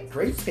 Right?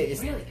 Great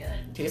taste. Really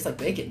good. Tastes like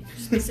bacon.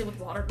 Just mix it with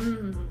water.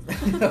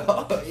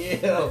 Oh, ew.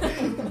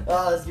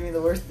 Oh, that's giving me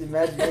the worst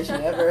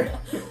imagination ever.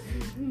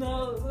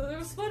 No, it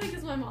was funny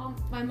because my mom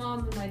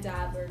and my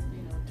dad were,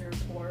 you know, dirt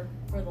poor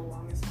for the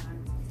longest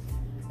time,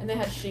 and they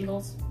had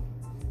shingles,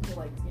 to,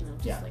 like, you know,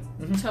 just like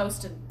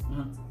toast and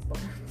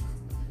butter.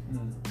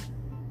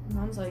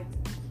 Mom's like,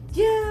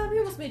 yeah, we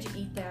almost made you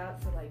eat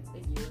that for like a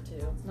year or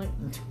two. I'm like,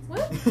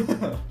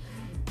 what?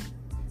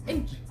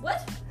 And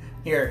what?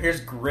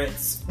 Here's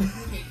grits.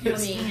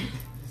 Yummy.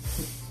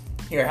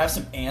 Here, have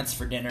some ants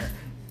for dinner.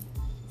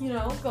 You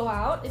know, go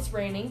out, it's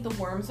raining, the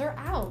worms are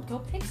out. Go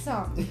pick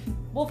some.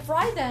 We'll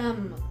fry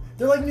them.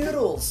 They're like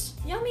noodles.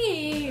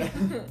 Yummy.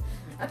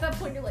 At that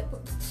point, you're like,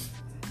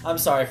 I'm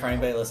sorry for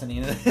anybody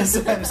listening to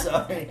this. I'm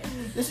sorry.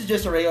 This is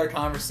just a regular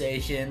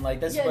conversation. Like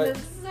this. Yeah, this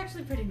is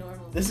actually pretty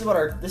normal. This is what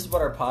our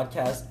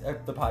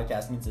podcast, the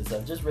podcast consists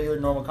of. Just regular,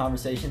 normal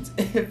conversations.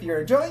 If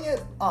you're enjoying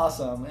it,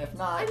 awesome. If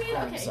not,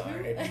 I'm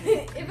sorry.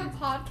 If a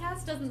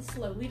podcast doesn't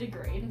slowly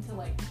degrade into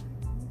like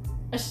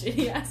a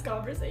shitty ass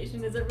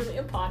conversation, is it really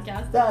a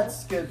podcast?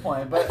 That's a good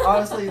point. But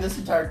honestly, this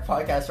entire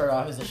podcast started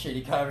off as a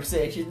shitty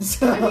conversation.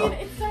 So. I mean,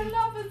 it started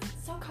off as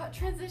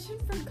transition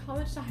from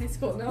college to high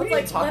school. And I was we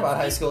didn't talk about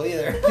high school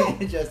either.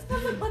 Just I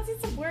was like, let's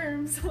eat some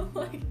worms.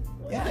 Like,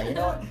 yeah, you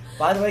know what?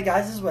 By the way,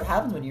 guys, this is what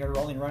happens when you're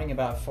only running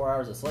about 4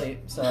 hours of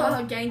sleep. So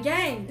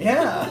gang.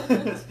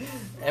 Yeah.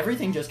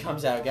 Everything just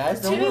comes out,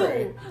 guys. Don't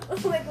worry.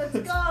 Like, let's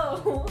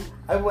go.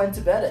 I went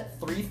to bed at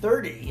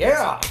 3:30.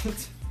 Yeah.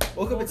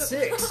 Woke up at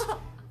 6.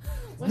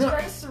 Was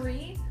I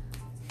 3?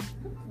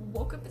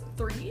 Woke up at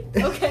 3?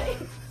 Okay.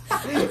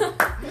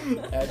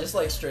 Yeah, just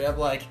like straight up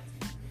like,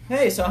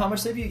 hey, so how much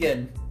sleep are you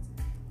getting?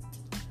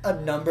 A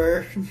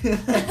number.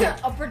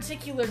 A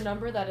particular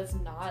number that is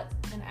not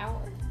an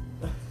hour.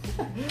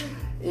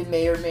 It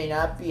may or may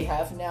not be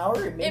half an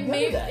hour. It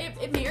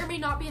may or may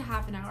not be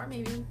half an hour.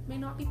 Maybe it may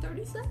not be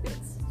 30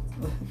 seconds.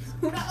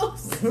 Who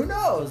knows? Who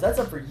knows? That's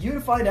up for you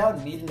to find out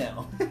and me to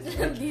know.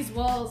 These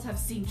walls have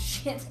seen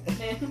shit,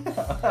 man.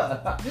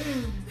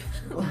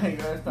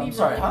 Like, I'm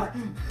sorry, huh?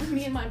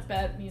 Me and my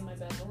bed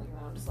rolling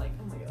around, just like,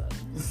 oh my god.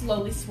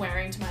 Slowly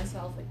swearing to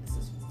myself, like, this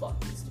is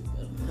fucking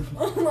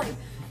stupid. Like,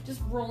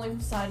 just rolling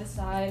from side to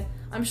side.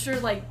 I'm sure,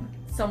 like,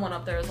 someone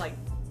up there is like,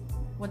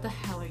 what the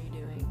hell are you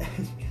doing?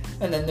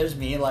 And then there's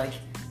me, like,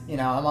 you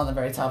know, I'm on the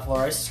very top floor,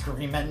 I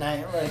scream at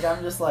night, like,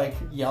 I'm just, like,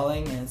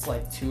 yelling, and it's,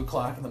 like, 2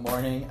 o'clock in the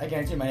morning. I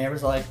guarantee my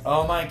neighbors are like,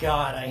 oh my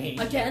god, I hate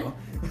Again?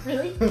 you.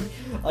 Really?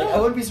 Like, I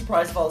wouldn't be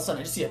surprised if all of a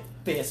sudden I just see a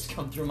fist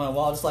come through my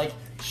wall, just like,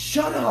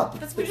 shut up!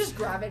 That's when you just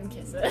grab it and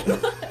kiss it.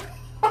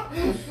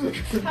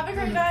 Have a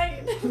great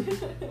night!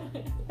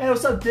 Hey,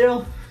 what's up,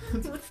 Dill?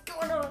 What's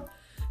going on?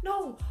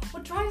 No,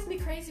 what drives me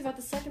crazy about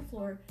the second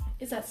floor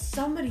is that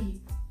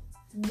somebody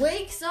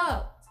wakes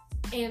up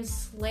and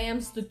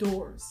slams the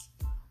doors.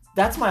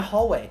 That's my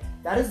hallway.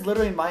 That is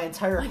literally my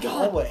entire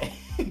hallway.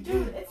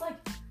 Dude, it's like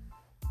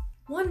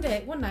one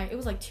night, it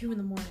was like 2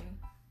 a.m,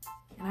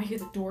 and I hear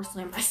the door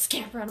slam, and I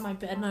scamper out of my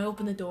bed, and I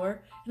open the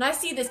door, and I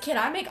see this kid.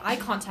 I make eye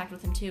contact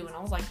with him, too, and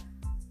I was like,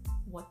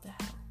 what the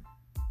hell?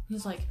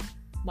 He's like,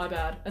 my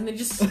bad, and then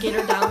just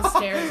skitter down the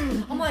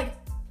stairs. I'm like,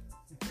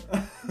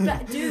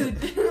 dude,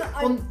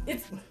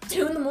 it's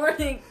 2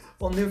 a.m.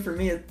 Well, new for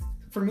me,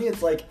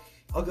 it's like,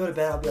 I'll go to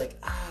bed, I'll be like,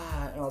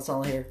 and I'll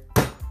suddenly hear,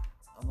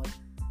 I'm like,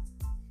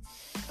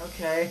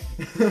 okay.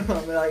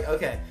 I'm like,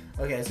 okay,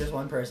 so there's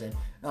one person.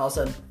 And all of a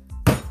sudden,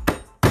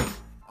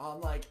 I'm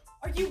like,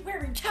 are you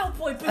wearing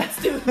cowboy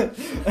boots, dude?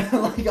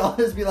 Like, I'll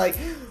just be like,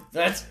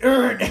 that's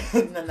earned.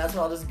 And then that's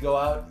when I'll just go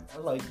out,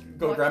 like,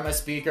 grab my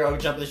speaker, I'll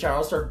jump in the shower,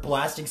 I'll start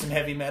blasting some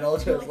heavy metal.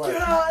 Just like,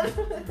 God.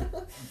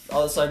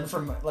 All of a sudden,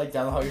 from, like,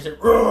 down the hall, you're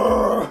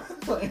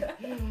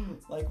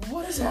like,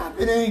 what is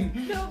happening?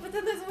 No, but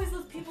then there's always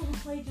those people who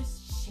play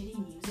just shitty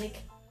music.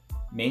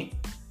 Me?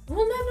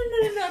 Well, no.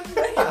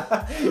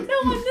 No,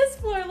 on this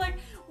floor, like,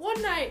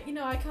 one night, you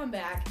know, I come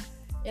back,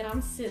 and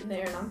I'm sitting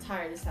there, and I'm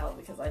tired as hell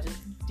because I just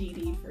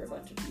DD'd for a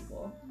bunch of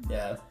people.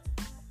 Yeah.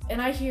 And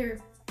I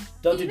hear,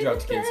 don't do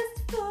drugs, kids.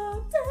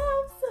 Fall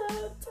down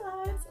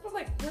sometimes.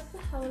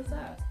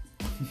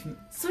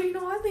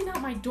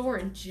 my door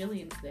and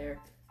Jillian's there,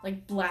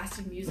 like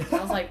blasting music. And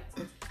I was like,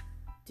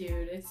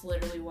 dude, it's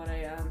literally 1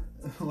 a.m.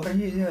 What are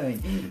you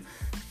doing?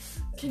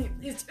 Do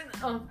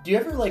you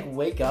ever like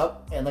wake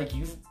up and like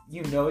you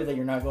know that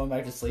you're not going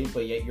back to sleep,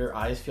 but yet your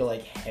eyes feel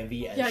like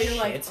heavy as shit? Yeah,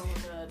 you're like, oh my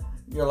god.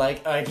 You're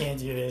like, I can't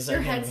do this.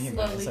 Your head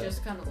slowly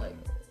just kind of like,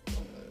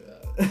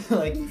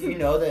 like, you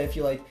know that if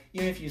you like,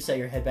 even if you set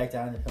your head back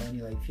down in the pillow and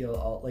you like feel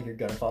all, like you're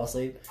gonna fall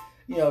asleep,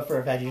 you know for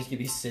a fact you're just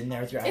gonna be sitting there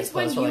with your eyes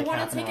closed for like half an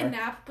hour. It's when you want to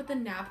take a nap, but the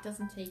nap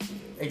doesn't take you.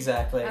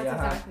 Exactly. That's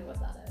exactly what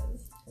that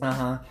is.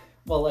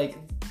 Well, like,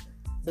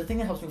 the thing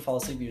that helps me fall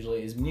asleep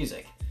usually is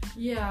music.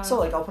 Yeah. So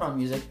like I'll put on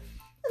music,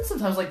 and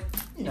sometimes like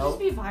you know, just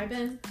be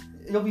vibing.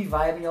 You'll be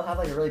vibing. You'll have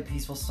like a really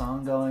peaceful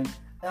song going,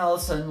 and all of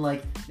a sudden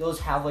like you'll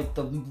just have like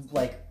the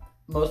like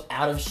most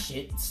out of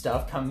shit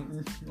stuff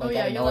come like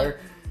out of nowhere.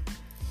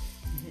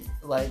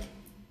 Like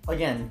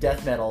again,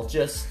 death metal.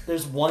 Just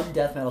there's one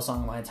death metal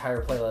song on my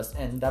entire playlist,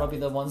 and that'll be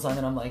the one song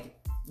that I'm like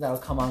that'll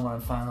come on when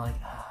I'm finally like.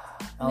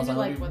 I'm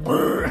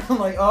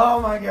like,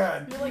 oh my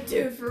god. You're like,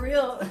 dude, for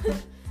real.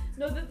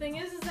 No, the thing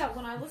is that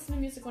when I listen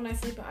to music when I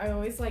sleep, I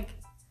always I'm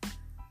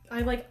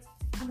like,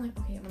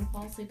 okay, I'm gonna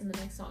fall asleep in the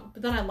next song.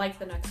 But then I like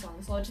the next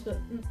song, so I just go,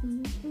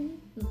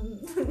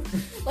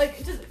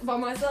 like, just by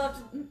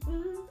myself,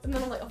 and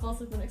then I'm like, I'll fall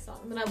asleep in the next song.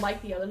 And then I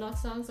like the other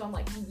next song, so I'm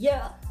like,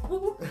 yeah,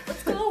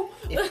 let's go.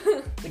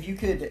 If you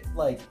could,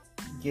 like,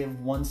 give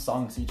one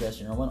song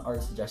suggestion or one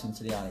artist suggestion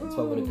to the audience,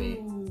 what would it be?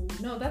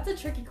 No, that's a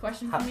tricky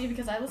question for me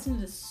because I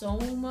listen to so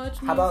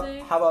much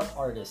music. How about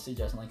artist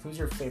suggestion? Like, who's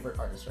your favorite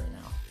artist right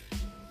now?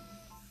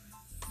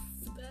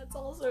 That's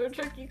also a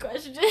tricky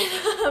question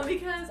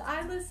because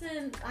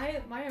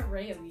my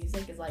array of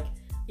music is like,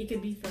 it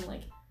could be from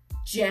like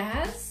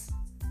jazz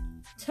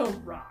to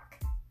rock.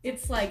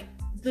 It's like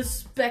the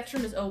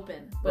spectrum is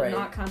open, but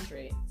not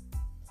country.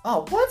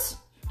 Oh, what?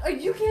 Are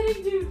you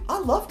kidding, dude? I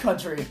love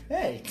country.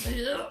 Hey.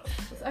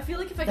 I feel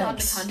like if I got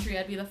into country,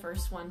 I'd be the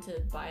first one to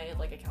buy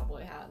like a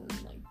cowboy hat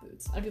and like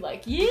boots. I'd be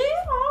like,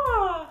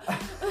 yeah.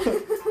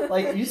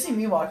 Like you see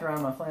me walking around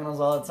in my flannels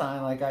all the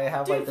time. Like I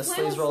have like the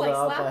sleeves rolled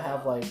up. I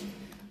have like,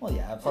 well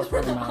yeah. Plus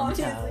we're in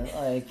mountain town.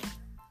 Like.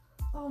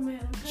 Oh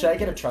man. Should I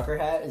get a trucker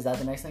hat? Is that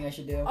the next thing I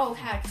should do? Oh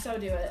heck, so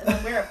do it. And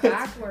then wear it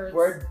backwards.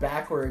 Wear it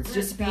backwards,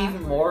 just to be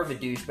even more of a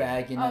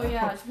douchebag, you know? Oh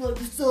yeah.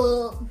 What's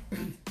up?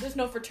 There's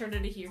no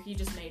fraternity here. He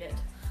just made it.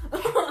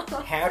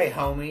 Howdy,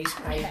 homies.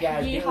 How you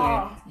guys doing?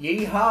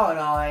 Yeehaw and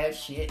all that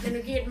shit.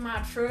 Gonna get in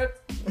my truck,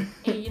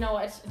 and you know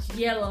it's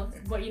yellow,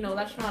 but you know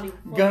that's not even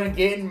funny. Gonna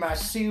get in my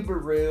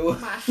Subaru.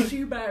 My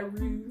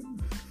Subaru.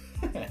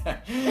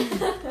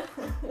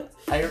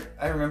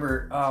 I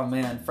remember, oh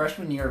man,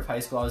 freshman year of high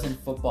school, I was in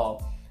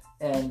football,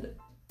 and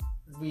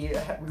we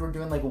were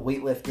doing like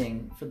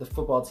weightlifting for the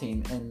football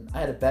team, and I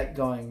had a bet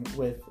going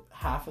with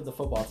half of the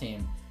football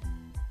team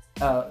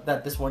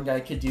that this one guy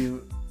could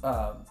do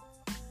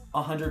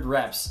 100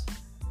 reps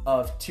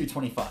of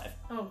 225.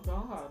 Oh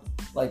god.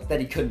 Like that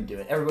he couldn't do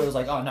it. Everybody was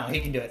like, oh no, he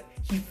can do it.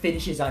 He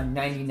finishes on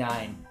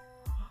 99.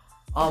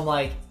 I'm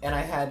like, and I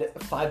had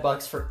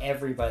 $5 for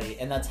everybody,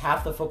 and that's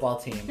half the football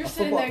team. You're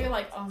sitting there, you're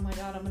like, oh my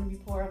god, I'm gonna be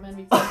poor, I'm gonna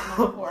be poor, I'm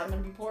gonna be poor, I'm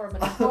gonna be poor, I'm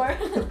gonna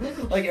be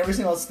poor. Like every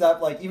single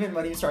step, like even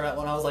when he started out,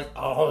 when I was like,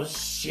 oh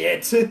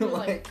shit.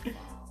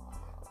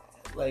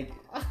 like,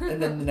 and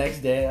then the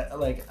next day,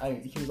 like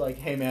he was like,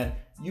 hey man,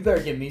 you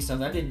better give me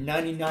something. I did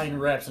 99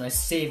 reps and I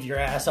saved your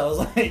ass. I was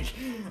like,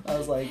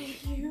 okay.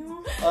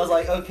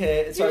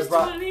 So I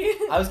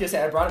was gonna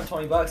say I brought him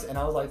 $20, and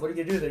I was like, what are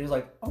you gonna do? Then he was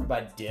like, I'm gonna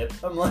buy dip.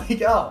 I'm like,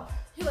 oh.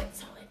 You're like,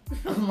 solid.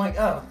 I'm like,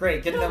 oh,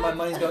 great. Good to know my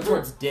money's going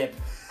towards dip.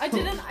 I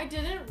didn't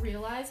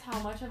realize how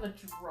much of a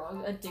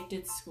drug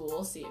addicted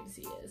school CMC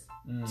is.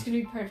 Just gonna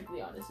be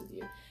perfectly honest with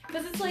you,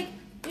 because it's like,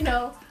 you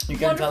know. You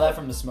can tell that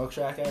from the smoke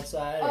shack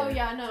outside. Oh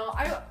yeah, no,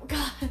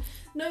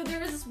 no.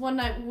 There was this one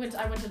night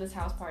I went to this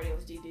house party. I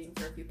was DJing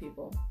for a few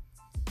people,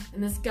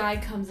 and this guy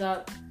comes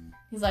up.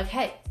 He's like,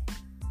 hey. I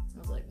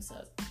was like, what's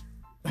up?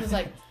 He was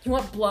like, you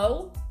want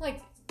blow?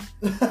 Like,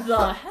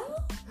 the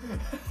hell?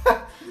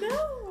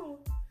 No.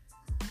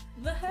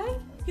 The heck?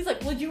 He's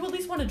like, well, you at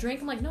least want a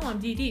drink? I'm like, no,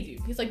 I'm DD,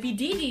 dude. He's like, be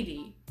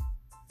DDD.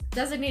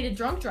 Designated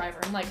drunk driver.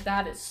 I'm like,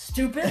 that is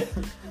stupid.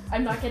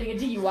 I'm not getting a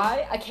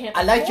DUI. I can't.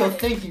 I like your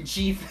thinking,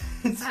 Chief.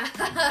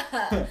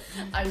 I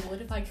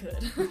would if I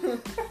could.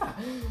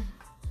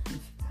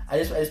 I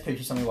just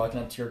picture somebody walking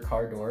up to your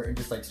car door and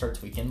just like start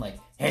tweaking, like,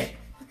 hey.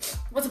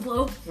 What's a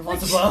blow?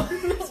 What's a blow?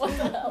 What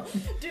the hell?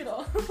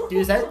 Dude,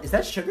 is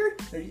that sugar?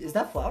 Is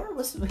that flour?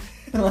 What's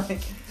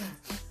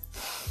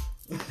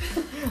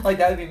like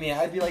that would be me.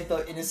 I'd be like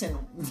the innocent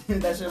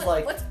dude that's just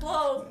like, let's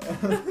blow.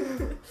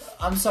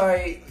 I'm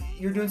sorry,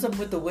 you're doing something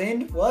with the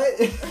wind? What?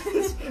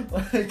 Just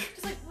like,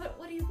 what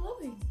are you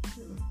blowing?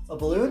 A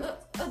balloon?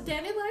 A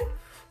dandelion?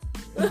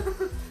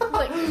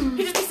 Like,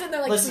 he just be sitting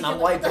there like, listen, I'm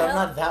white, but I'm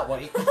not that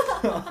white.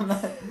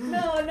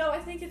 No, I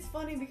think it's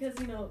funny because,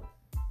 you know,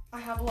 I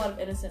have a lot of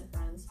innocent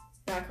friends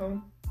back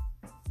home.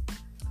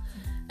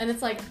 And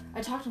it's like,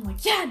 I talk to them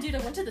like, yeah, dude, I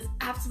went to this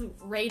absolute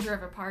rager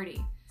of a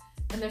party.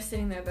 And they're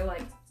sitting there, they're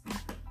like,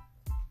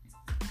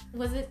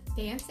 was it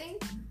dancing?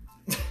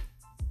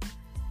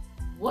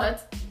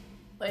 What?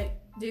 Like,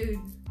 dude.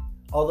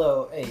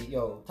 Although, hey,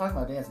 yo, talking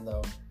about dancing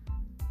though,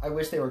 I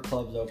wish they were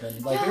clubs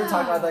open. Like, we were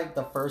talking about, like,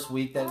 the first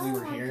week that we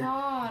were here. Oh,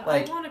 my God.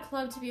 Like, I want a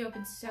club to be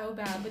open so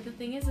bad. But the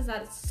thing is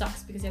that it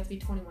sucks because you have to be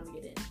 21 to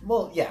get in.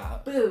 Well, yeah.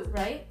 Boo,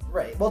 right?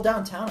 Right. Well,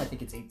 downtown, I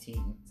think it's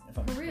 18. If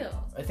I'm For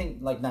real? I think,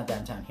 like, not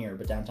downtown here,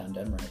 but downtown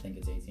Denver, I think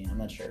it's 18. I'm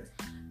not sure.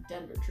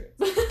 Denver trip.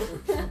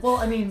 Well,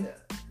 I mean,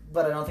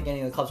 but I don't think any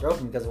of the clubs are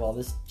open because of all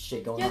this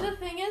shit going on. Yeah, the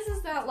thing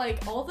is that,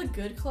 like, all the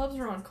good clubs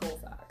are on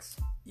Colfax.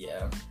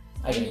 Yeah.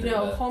 And, you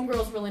know,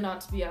 homegirl's really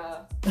not to be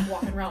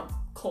walking around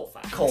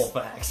Colfax.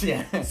 Colfax,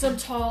 yeah. Some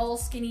tall,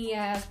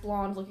 skinny-ass,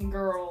 blonde-looking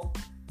girl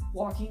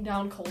walking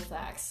down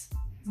Colfax.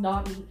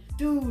 Not me.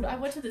 Dude, I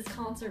went to this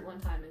concert one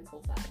time in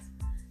Colfax.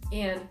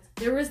 And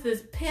there was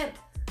this pimp.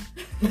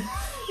 No,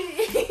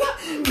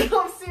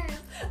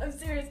 I'm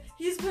serious.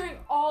 He's wearing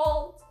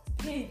all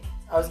pink.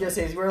 I was gonna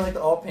say, he's wearing, like,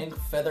 the all-pink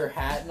feather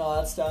hat and all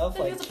that stuff.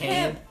 And like,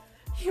 cane.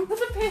 He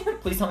was a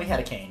pimp. Please tell me he had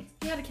a cane.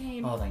 He had a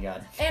cane. Oh, thank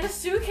God. And a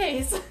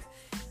suitcase.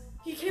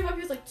 He came up, he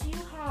was like, do you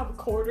have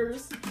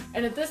quarters?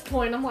 And at this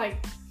point, I'm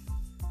like...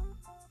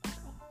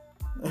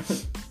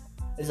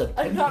 Is a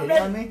pimp hitting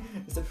on me?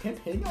 Is a pimp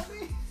hitting on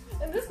me?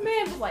 And this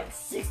man was like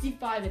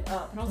 65 and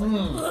up. And I was like,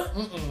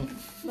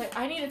 like,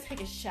 I need to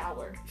take a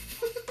shower.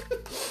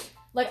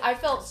 Like, I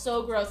felt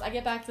so gross. I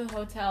get back to the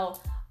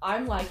hotel.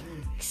 I'm like,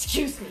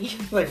 excuse me.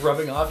 Like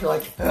rubbing off. You're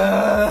like,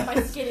 ah.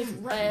 My skin is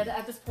red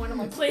at this point. I'm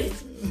like,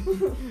 please.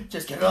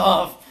 Just get it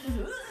off.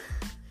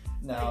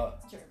 No.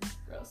 Germs.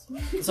 Gross.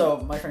 So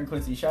my friend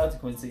Quincy, shout out to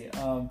Quincy.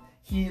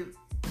 He'll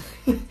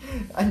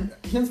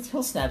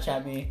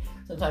Snapchat me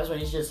sometimes when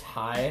he's just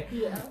high.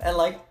 Yeah. And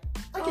like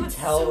I can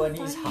tell so when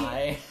he's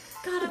high.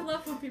 God, I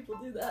love when people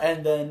do that.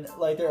 And then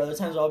like there are other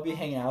times I'll be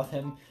hanging out with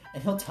him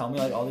and he'll tell me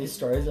like all these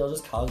stories that'll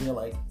just cause me to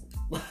like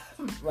I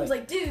was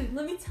like, dude,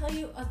 let me tell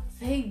you a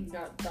thing,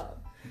 not done.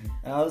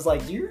 And I was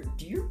like, do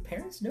your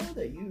parents know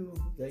that you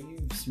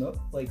smoke?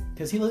 Like,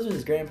 because he lives with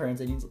his grandparents,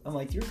 and I'm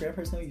like, do your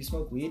grandparents know you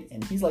smoke weed?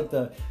 And he's like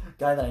the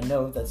guy that I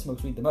know that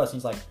smokes weed the most. And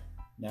he's like,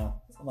 no.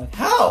 I'm like,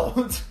 how?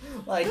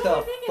 Like, no,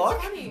 I think fuck?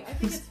 It's funny. I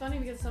think it's funny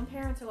because some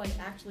parents are like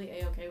actually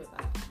a-okay with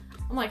that.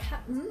 I'm like,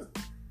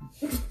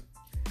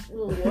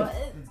 what?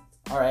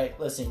 All right,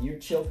 listen, you're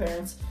chill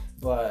parents,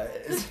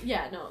 but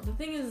yeah, no. The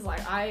thing is,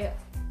 like, I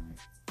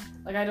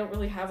don't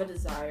really have a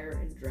desire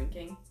in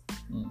drinking.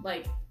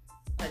 Like,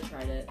 I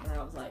tried it and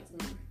I was like,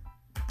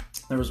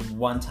 There was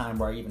one time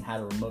where I even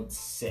had a remote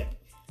sip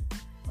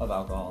of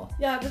alcohol.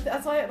 Yeah,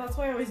 that's why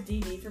I always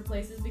DD for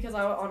places, because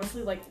I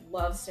honestly like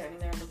love standing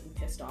there and looking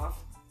pissed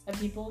off at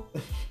people.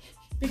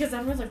 Because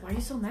everyone's like, why are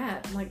you so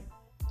mad? I'm like,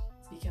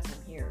 because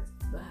I'm here.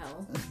 The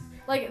hell?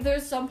 Like,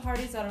 there's some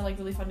parties that are like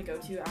really fun to go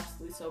to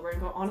absolutely sober,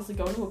 and honestly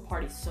going to a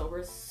party sober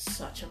is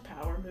such a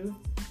power move.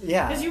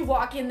 Yeah. Because you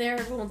walk in there,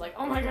 everyone's like,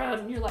 oh my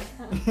god, and you're like,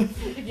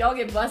 if y'all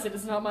get busted,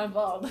 it's not my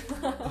fault.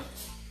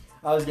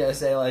 I was gonna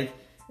say, like,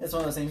 it's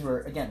one of those things where,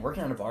 again,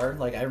 working at a bar,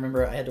 like, I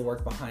remember I had to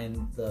work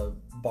behind the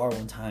bar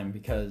one time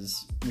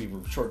because we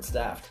were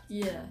short-staffed.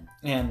 Yeah.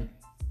 And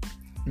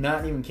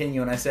not even kidding you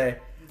when I say,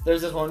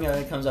 there's this one guy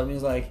that comes up and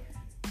he's like,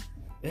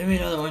 give me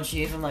another one,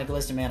 chief. I'm like,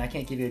 listen, man, I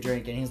can't give you a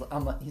drink. And he's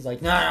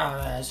like, no,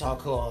 man, it's all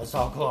cool.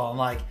 I'm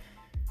like,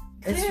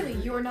 clearly,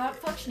 you're not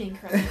functioning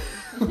correctly.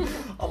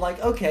 I'm like,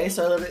 okay.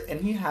 So,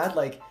 and he had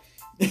like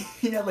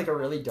a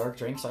really dark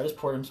drink. So I just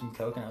poured him some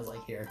Coke and I was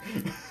like, here.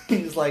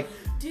 He was like,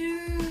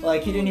 dude.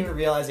 Like, he didn't even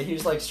realize it. He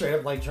was like straight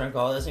up like drunk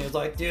all this. And he was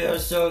like, dude, that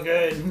was so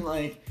good. And,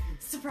 like,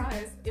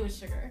 surprise, it was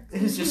sugar.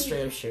 It was just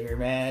straight up sugar,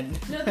 man.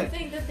 No, the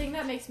thing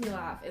that makes me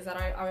laugh is that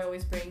I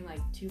always bring like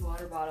 2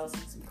 water bottles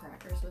and some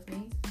crackers with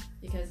me,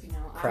 because, you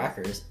know,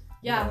 crackers?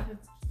 Yeah, it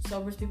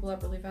sobers people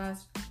up really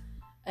fast.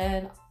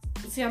 And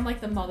see, I'm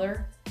like the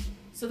mother.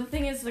 So the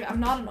thing is, like, I'm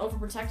not an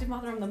overprotective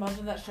mother. I'm the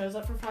mother that shows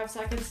up for 5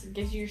 seconds,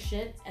 gives you your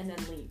shit, and then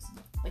leaves.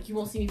 Like, you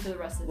won't see me for the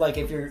rest of the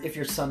day. Like, if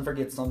your son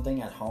forgets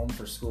something at home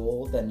for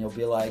school, then you'll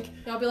be like,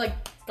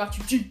 got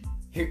you, G.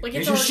 Like,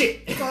 here's your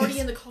shit. It's already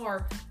in the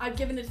car. I've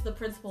given it to the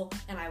principal,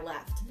 and I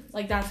left.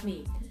 Like, that's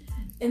me.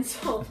 And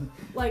so,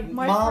 like,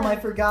 my Mom, friend, I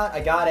forgot.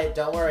 I got it.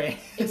 Don't worry.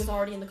 It was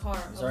already in the car.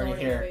 It was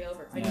already here. Way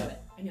over. I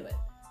knew it.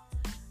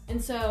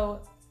 And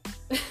so,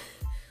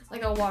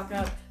 like, I'll walk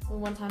up.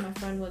 One time my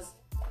friend was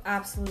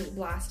absolutely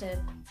blasted.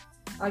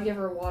 I give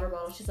her a water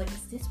bottle. She's like,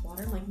 is this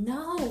water? I'm like,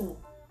 no,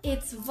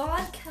 it's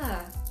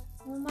vodka.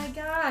 Oh my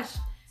gosh.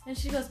 And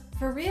she goes,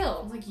 for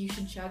real? I'm like, you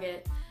should chug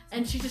it.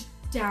 And she just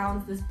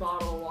downs this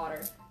bottle of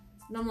water.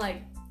 And I'm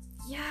like,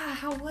 yeah,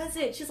 how was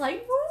it? She's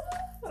like, woo.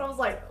 And I was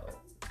like, oh.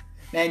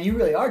 Man, you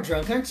really are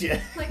drunk, aren't you?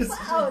 Like,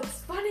 wow,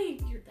 it's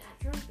funny. You're that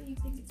drunk that you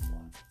think it's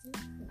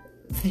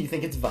vodka. You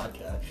think it's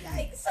vodka.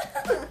 Yikes.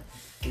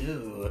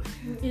 Ew.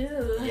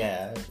 Ew.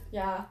 Yeah.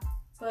 Yeah.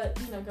 But,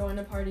 you know, going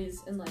to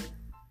parties and, like,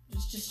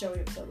 just showing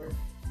up sober.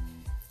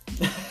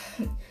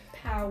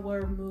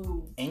 Power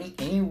move.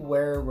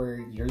 Anywhere where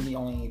you're the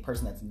only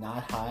person that's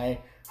not high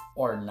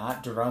or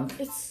not drunk.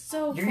 It's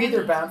so You're funny.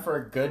 either bound for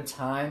a good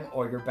time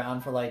or you're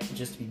bound for, like,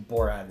 just to be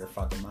bored out of your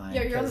fucking mind.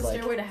 Yeah, you're on the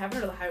stairway to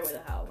heaven or the highway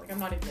to hell. Like, I'm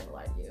not even gonna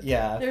lie to you.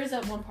 Yeah. There was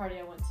that one party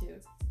I went to.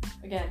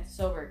 Again,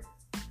 sober.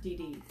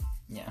 DD.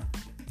 Yeah.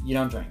 You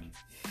don't drink.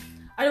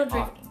 I don't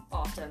drink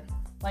often.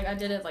 Like, I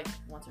did it, like,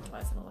 once or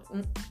twice, and I was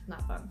like,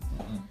 not fun.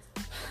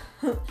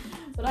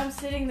 But I'm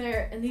sitting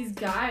there, and these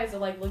guys are,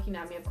 like, looking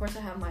at me. Of course,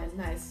 I have my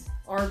nice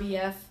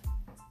RBF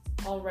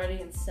all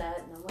ready and set,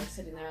 and I'm, like,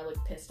 sitting there. I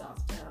look pissed off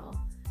as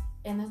hell.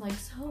 And they're like,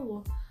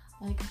 so,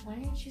 like, why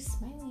aren't you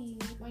smiling?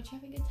 Why'd you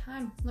have a good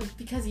time? I'm like,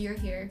 because you're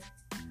here.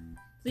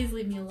 Please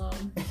leave me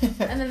alone.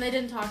 And then they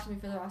didn't talk to me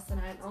for the rest of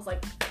the night, and I was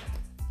like,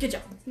 good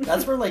job.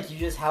 That's where, like, you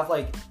just have,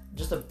 like,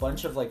 just a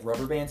bunch of, like,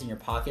 rubber bands in your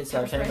pocket,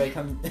 so if anybody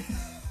comes...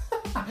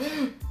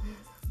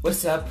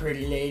 What's up,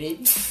 pretty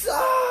lady?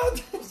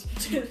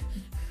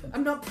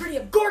 I'm not pretty,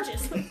 I'm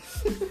gorgeous.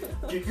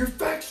 Get your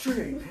facts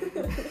straight.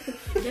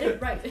 Get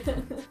it right.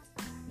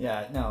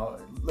 Yeah, no.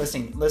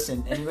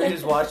 Listen. Anybody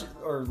who's watching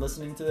or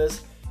listening to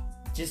this,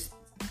 just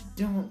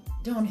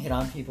don't hit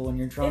on people when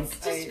you're drunk.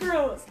 It's just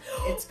gross.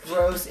 It's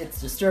gross.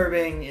 It's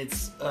disturbing.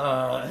 It's.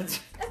 And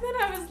then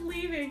I was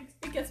leaving.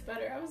 It gets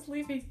better. I was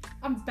leaving.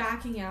 I'm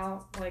backing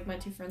out. Like, my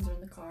two friends are in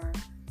the car,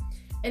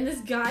 and this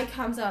guy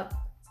comes up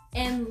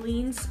and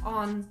leans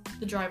on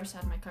the driver's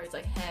side of my car. He's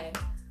like, hey.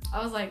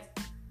 I was like,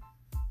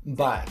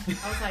 bye.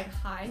 I was like,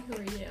 hi, who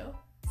are you?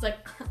 He's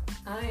like,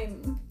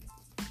 I'm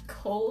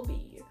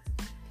Colby.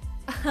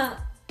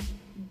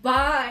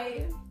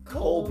 Bye,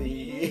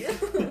 Colby.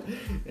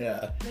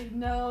 Yeah. Like,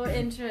 no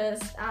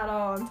interest at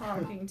all in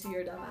talking to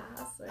your dumb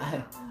ass.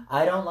 Right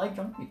I don't like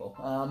drunk people.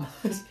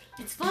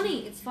 It's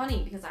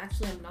funny because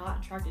actually I'm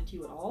not attracted to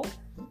you at all.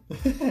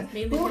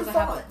 Mainly because I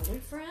have a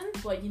boyfriend,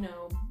 but, you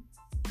know,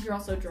 you're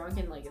also drunk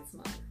and, like, it's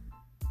not.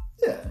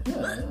 Yeah.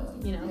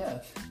 You know?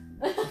 Yeah.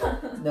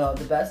 No,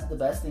 the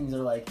best things are,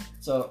 like,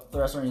 so the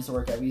restaurant I used to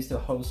work at, we used to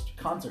host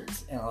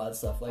concerts and all that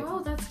stuff. Like,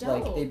 oh, that's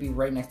dope. Like, they'd be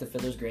right next to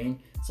Fiddler's Green.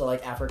 So,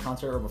 like, after a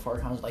concert or before a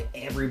concert, like,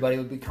 everybody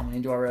would be coming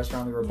into our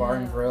restaurant. We were bar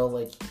and grill.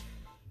 Like,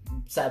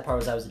 sad part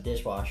was I was a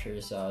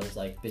dishwasher, so I was,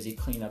 like, busy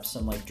cleaning up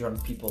some, like,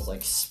 drunk people's,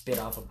 like, spit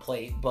off a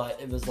plate. But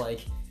it was,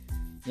 like,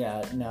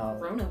 yeah, no.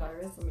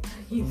 Coronavirus, let me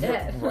tell you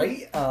that.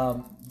 Right?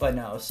 But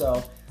no,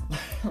 so,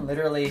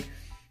 literally,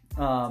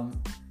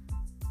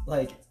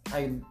 like,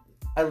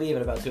 I leave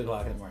at about 2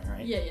 o'clock in the morning,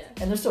 right? Yeah.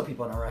 And there's still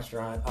people in our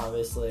restaurant,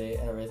 obviously,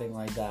 and everything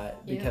like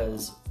that,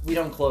 because we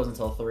don't close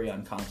until 3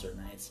 on concert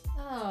nights.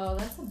 Oh,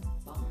 that's a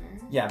bummer.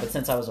 Yeah, but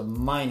since I was a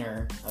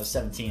minor, I was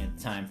 17 at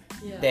the time,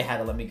 they had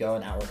to let me go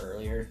an hour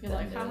earlier. You're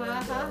like, ha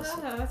ha ha ha,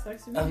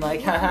 I'm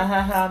like, ha ha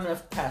ha ha, I'm gonna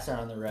pass out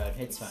on the road.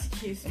 It's fine.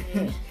 Excuse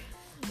me.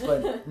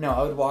 But no,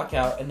 I would walk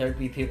out and there'd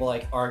be people,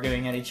 like,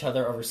 arguing at each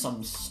other over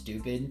something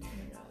stupid. Oh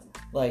my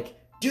God. Like,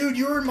 dude,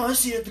 you were in my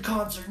seat at the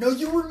concert. No,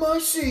 you were in my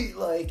seat.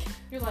 Like,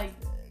 you're like,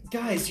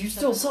 guys, you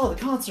still saw the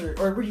concert,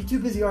 or were you too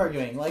busy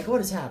arguing? Like,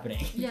 what is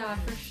happening? Yeah,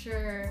 for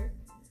sure.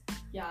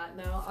 Yeah,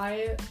 no,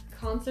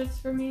 concerts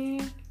for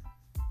me,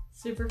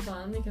 super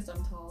fun because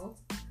I'm tall.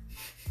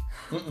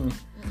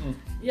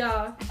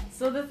 Yeah,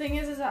 so the thing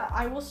is that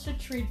I will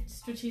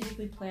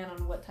strategically plan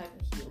on what type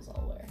of heels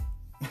I'll wear.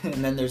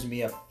 And then there's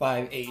me, a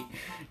 5'8"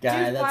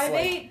 guy. Dude, that's 5'8",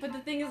 like... but the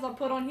thing is I'll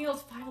put on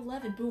heels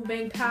 5'11", boom,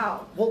 bang,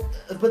 pow. Well,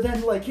 but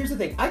then, like, here's the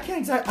thing. I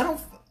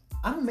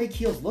don't make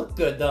heels look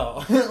good,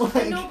 though. Like...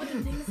 I know, but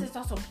the thing is there's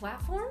also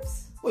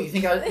platforms. Well, you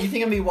think I'm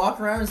gonna be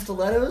walking around in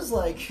stilettos?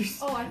 Like...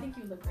 Oh, I think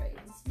you look great.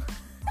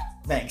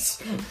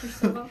 Thanks. You're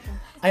so welcome.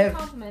 I have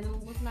complimented.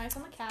 Look nice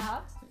on the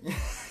calves.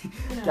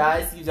 You know.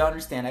 Guys, you don't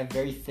understand. I have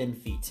very thin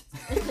feet.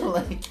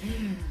 Like,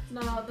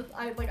 no,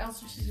 I'll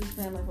strategically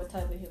plan like what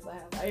type of heels I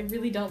have. I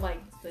really don't like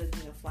the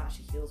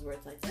flashy heels where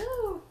it's like,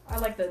 oh, I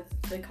like the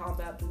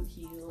combat boot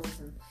heels.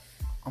 And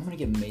I'm gonna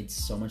get made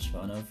so much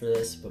fun of for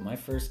this, but my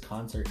first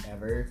concert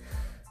ever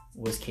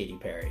was Katy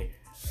Perry.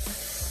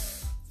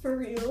 For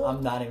real?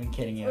 I'm not even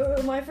kidding you.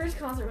 My first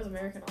concert was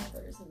American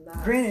Authors, and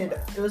that. Granted,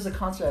 it was a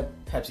concert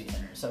at Pepsi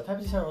Center, so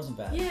Pepsi Center wasn't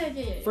bad.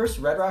 Yeah. First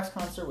Red Rocks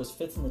concert was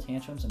Fits in the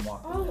Tantrums and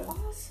Walk the Moon.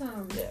 Oh,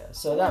 awesome! Yeah,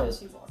 so that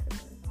was.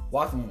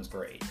 Walk the Moon was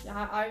great.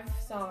 Yeah, I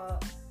saw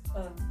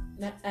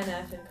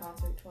NF in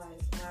concert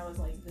twice, and I was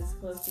like this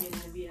close to getting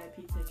the VIP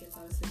tickets.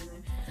 I was sitting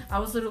there. I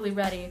was literally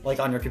ready. Like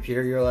on your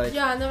computer, you're like.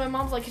 Yeah, and then my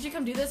mom's like, "Could you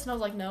come do this?" And I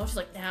was like, "No." She's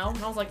like, "Now,"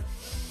 and I was like,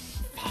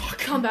 "Fuck!"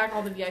 Come back,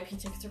 all the VIP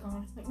tickets are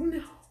gone. I'm like,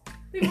 no.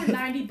 They were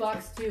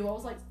 $90 too. I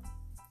was like,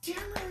 damn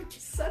it,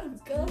 son of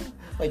a gun.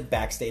 Like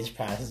backstage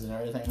passes and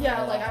everything.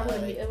 Yeah, like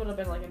it would have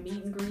been like a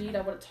meet and greet.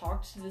 I would have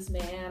talked to this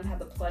man, had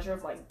the pleasure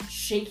of like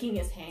shaking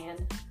his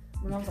hand.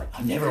 And I was like,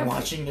 I'm never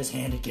watching this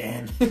hand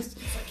again. He's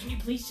like, can you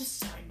please just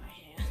sign my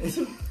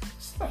hand?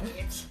 Sign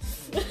it.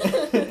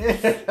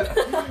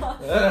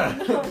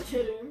 No, I'm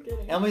kidding.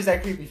 Emily's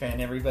that creepy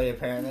fan, everybody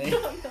apparently.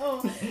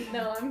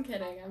 No, I'm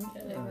kidding.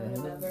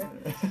 Whatever.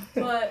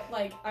 But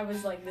like, I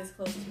was like this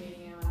close to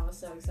meeting him, and I was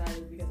so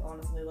excited because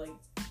honestly, like,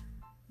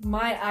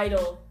 my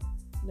idol,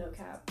 no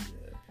cap.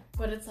 Yeah.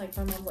 But it's like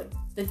my mom's like,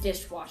 the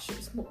dishwasher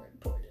is more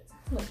important.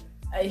 Like,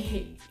 I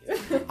hate you.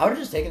 I would have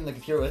just taken the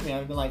computer with me. I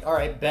would have been like, all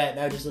right, bet. And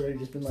I would just literally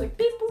just been like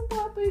beep boop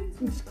bop beep.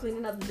 Just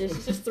cleaning up the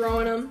dishes, just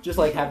throwing them. Just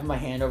like having my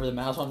hand over the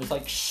mouse. I'm just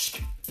like,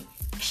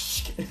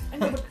 I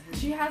know, but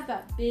she has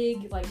that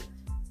big like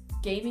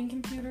gaming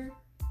computer.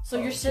 So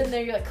you're sitting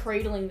there, you're like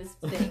cradling this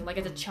thing like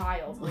as a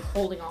child, like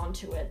holding on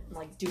to it and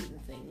like doing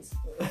things.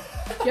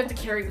 You have to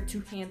carry it with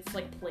 2 hands, it's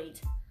like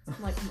plate.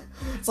 Like,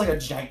 it's like a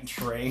giant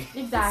tray.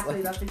 Exactly,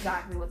 like, that's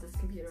exactly what this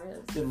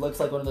computer is. It looks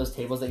like one of those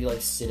tables that you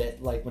like sit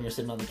at, like when you're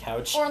sitting on the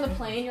couch. Or on the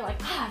plane, you're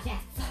like,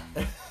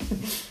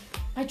 yes.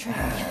 I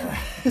tried.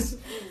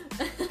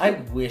 I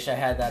wish I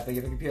had that big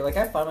of a computer. Like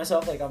I find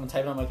myself like I'm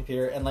typing on my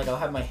computer and like I'll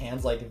have my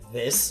hands like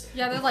this.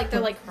 Yeah, they're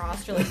like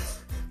crossed. You're like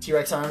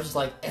T-Rex arms, just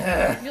like.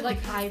 You're like,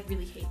 I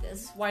really hate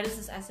this. Why does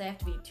this essay have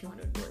to be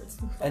 200 words?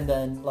 And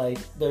then like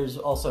there's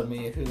also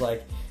me who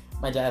like.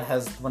 My dad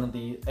has one of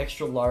the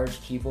extra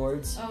large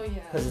keyboards. Oh, yeah.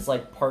 Because it's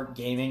like part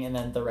gaming and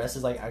then the rest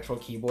is like actual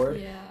keyboard.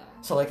 Yeah.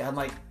 So like I'm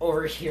like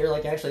over here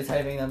like actually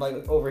typing and I'm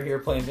like over here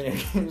playing video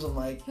games. I'm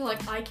like. You're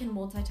like, I can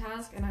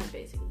multitask and I'm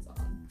basically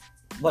gone.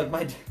 Like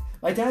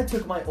my dad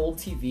took my old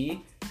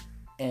TV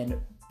and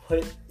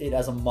put it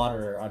as a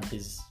monitor on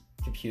his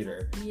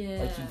computer. Yeah.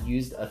 Like he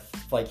used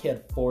he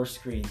had 4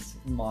 screens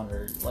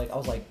monitored. Like I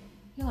was like.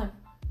 You're like,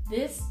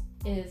 this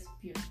is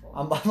beautiful.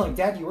 I'm like,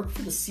 Dad, you work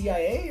for the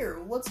CIA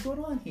or what's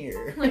going on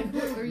here? Like,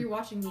 are you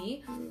watching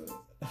me?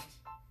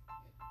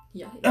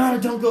 Yeah.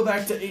 Don't go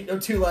back to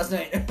 8:02 last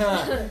night.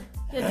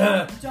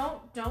 Yeah,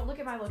 don't look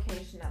at my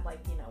location at 1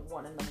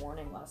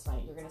 a.m. last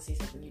night. You're gonna see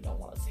something you don't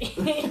want to see.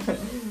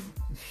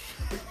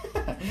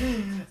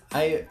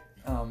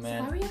 Oh man.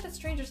 So why were you at that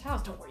stranger's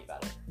house? Don't worry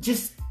about it.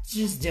 Just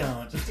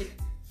don't.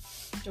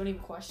 Don't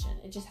even question.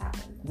 It just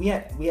happened. We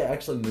had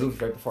actually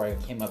moved right before I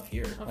came up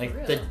here. Oh,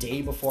 like the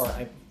day before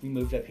we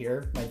moved up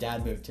here, my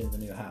dad moved to the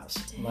new house.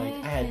 Dang. Like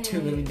I had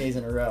 2 moving days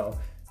in a row.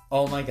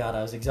 Oh my god,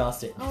 I was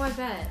exhausted. Oh, I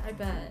bet.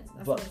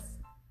 That's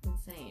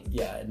insane.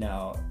 Yeah,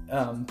 no.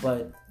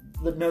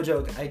 But no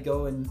joke, I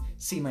go and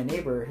see my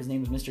neighbor. His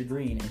name is Mr.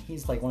 Green, and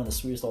he's like one of the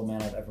sweetest old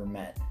men I've ever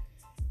met.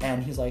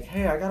 And he's like,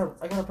 "Hey, I got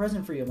a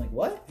present for you." I'm like,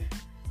 "What?"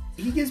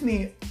 He gives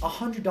me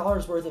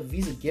 $100 worth of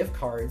Visa gift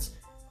cards.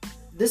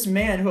 This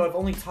man who I've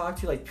only talked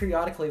to like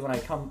periodically when I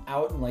come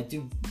out and like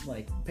do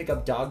like pick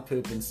up dog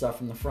poop and stuff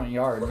from the front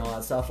yard and all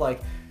that stuff.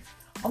 Like,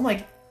 I'm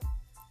like,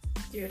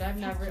 dude, I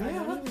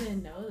don't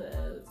even know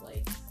this.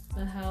 Like,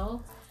 the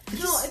hell?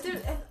 No,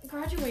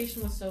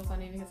 graduation was so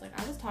funny because like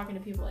I was talking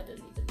to people I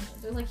didn't even know.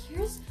 They're like,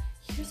 here's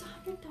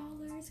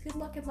 $100. Good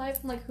luck in life.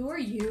 I'm like, who are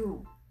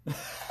you?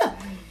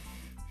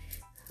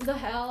 The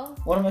hell?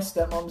 One of my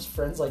stepmom's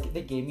friends, like,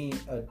 they gave me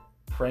a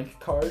prank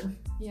card.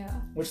 Yeah.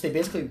 Which they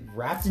basically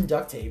wrapped in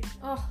duct tape.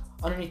 Oh.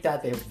 Underneath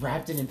that, they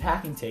wrapped it in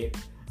packing tape.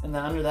 And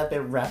then under that, they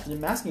wrapped it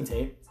in masking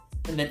tape.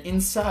 And then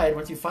inside,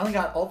 once you finally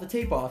got all the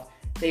tape off,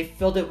 they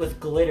filled it with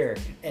glitter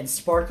and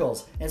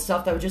sparkles and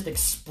stuff that would just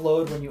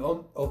explode when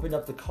you opened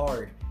up the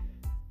card.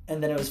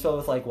 And then it was filled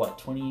with like, what,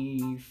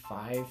 $25,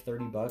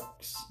 $30?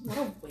 What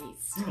a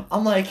waste.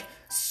 I'm like,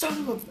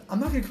 I'm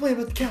not gonna complain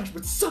about the cash,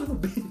 but son of a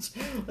bitch.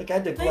 Like, I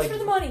had to, thanks for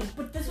the money,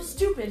 but this was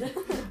stupid.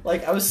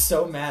 Like, I was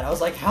so mad. I was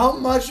like, how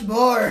much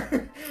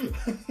more?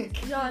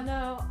 Yeah,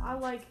 no,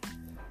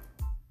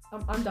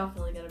 I'm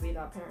definitely gonna be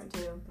that parent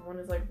too. The one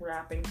who's like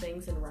wrapping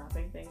things. So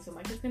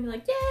my kid's gonna be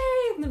like,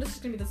 yay! And then it's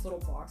just gonna be this little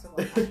box of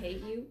like, I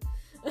hate you.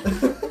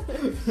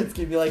 It's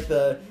gonna be like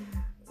the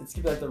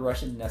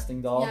Russian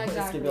nesting doll. Yeah,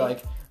 exactly. It's gonna be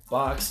like,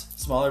 box,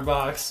 smaller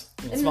box,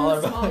 and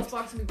smaller then the box. smallest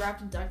box will be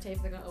wrapped in duct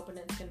tape. They're gonna open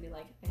it. It's gonna be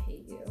like, I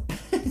hate you.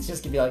 It's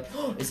just gonna be like,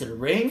 oh, is it a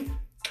ring?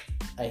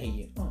 I hate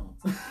you. Oh.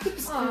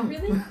 Oh,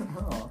 really?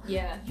 Oh.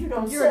 Yeah.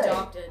 You're say.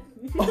 Adopted.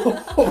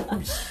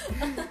 Oh,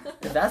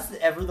 if that's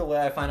ever the way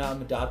I find out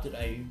I'm adopted,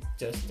 I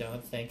just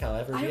don't think I'll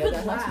ever be at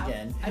that house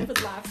again. I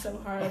would laugh so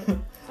hard.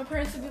 My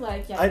parents would be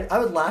like, yeah. I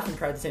would laugh and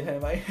cry at the same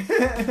time. Like,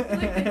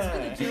 thanks for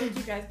the joke,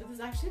 you guys, but this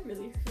actually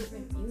really hurt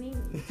my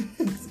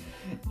feelings.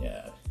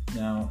 Yeah.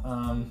 No.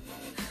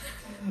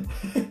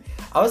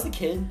 I was the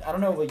kid. I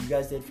don't know what you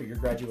guys did for your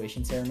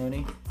graduation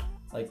ceremony.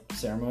 I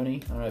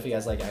don't know if you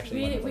guys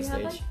actually went to the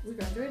stage. We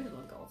graduated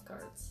on golf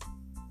carts.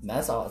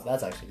 That's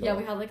actually cool. Yeah,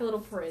 we had a little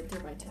parade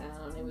through my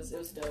town. It was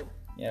dope.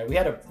 Yeah, we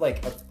had a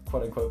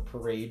quote unquote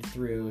parade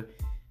through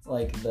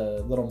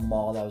the little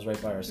mall that was right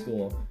by our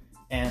school.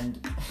 And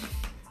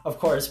of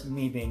course,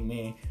 me being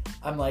me,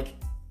 I'm like,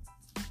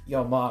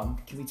 yo, Mom,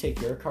 can we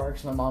take your car?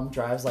 Because my mom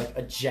drives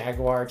a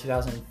Jaguar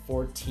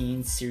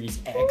 2014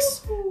 Series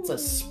X. It's a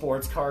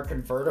sports car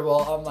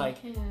convertible. I'm like,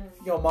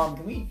 yo, Mom,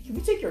 can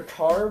we take your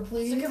car,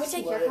 please? So can we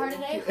take your car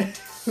today?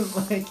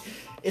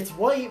 It's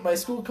white. My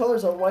school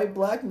colors are white,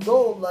 black, and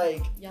gold.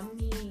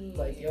 Yummy.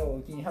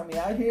 Yo, can you help me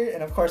out here?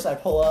 And of course, I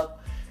pull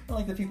up.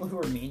 And, the people who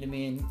were mean to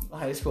me in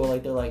high school,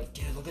 they're like,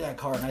 dude, look at that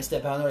car. And I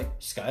step out and they're like,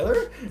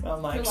 Skylar? And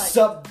I'm like,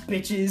 sup,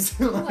 bitches?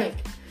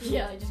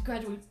 Yeah, I just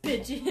graduated,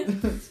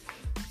 bitches.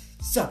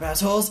 Sup,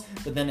 assholes?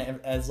 But then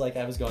as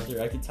I was going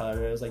through, I could tell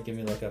her, I was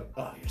giving me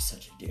oh, you're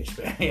such a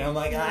douchebag. I'm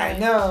like, I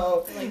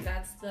know.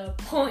 That's the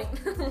point.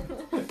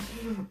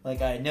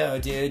 I know,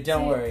 dude.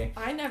 Don't worry.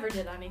 I never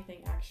did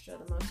anything extra.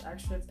 The most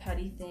extra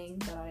petty thing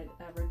that I'd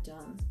ever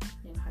done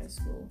in high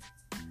school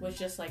was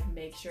just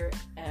make sure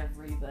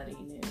everybody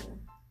knew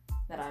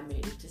that I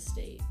made it to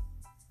state.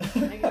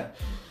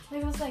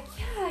 I was like,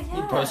 yeah.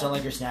 You post on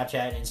like your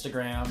Snapchat,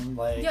 Instagram,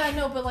 like. Yeah, I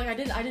know, but like I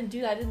didn't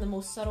do that. I did it in the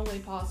most subtle way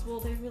possible.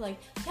 They'd be like,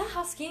 yeah,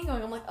 how's skiing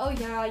going? I'm like, oh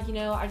yeah,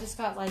 I just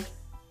got like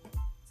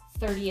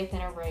 30th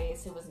in a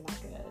race. It wasn't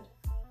that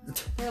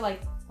good. They're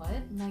like, what?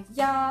 I'm like,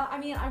 yeah. I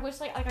mean, I wish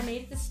like I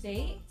made it to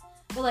state,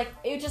 but like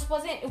it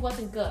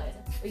wasn't good.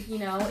 Like,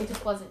 it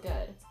just wasn't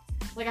good.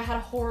 Like I had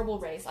a horrible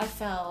race. I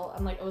fell.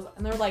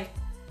 And they're like.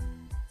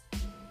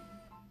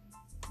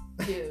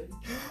 Dude.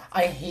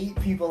 I hate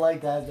people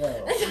like that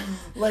though.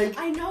 Like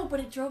I know, but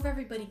it drove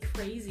everybody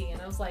crazy,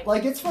 and I was like,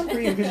 it's fun for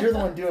you because you're the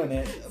one doing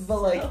it.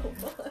 But like,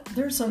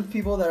 there's some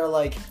people that are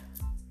like,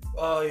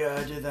 oh yeah,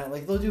 I did that.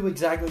 Like they'll do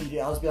exactly what you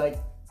did. I'll just be like,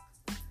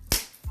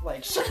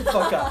 shut the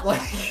fuck up.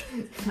 Like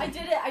I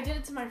did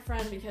it to my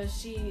friend because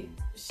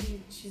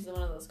she's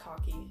one of those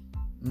cocky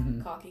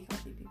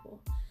people,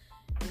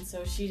 and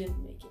so she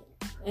didn't make it.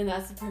 And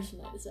that's the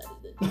person I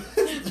decided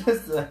to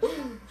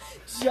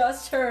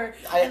just her.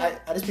 I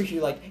just picture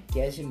you like,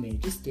 guess who made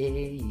it to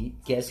stay?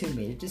 Guess who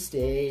made it to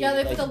stay? Yeah,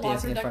 they put the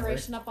locker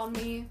decoration up on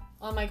me,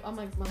 on my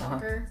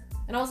locker.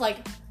 And I was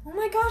like, oh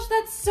my gosh,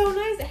 that's so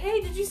nice.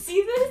 Hey, did you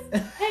see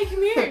this? Hey,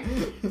 come here.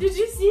 Did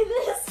you see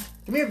this?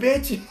 Come here,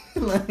 bitch.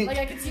 like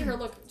I could see her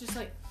look just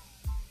like,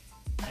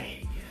 I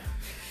hate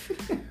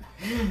you.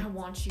 I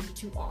want you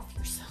to off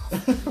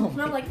yourself.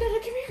 And I'm like, no,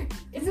 come here.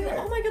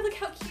 Oh my god, look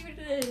how cute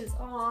it is.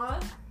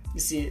 Aww. You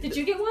see? Did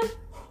you get one?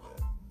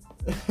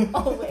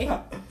 Oh wait.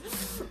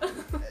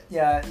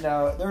 Yeah,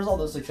 no. There was all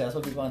those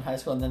successful people in high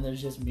school, and then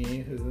there's just me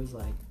who was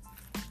like.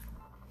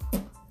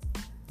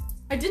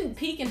 I didn't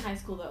peak in high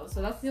school though,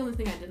 so that's the only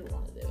thing I didn't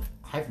want to do.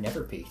 I've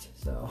never peaked,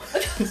 so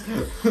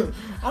I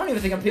don't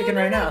even think I'm peaking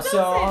right now.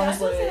 So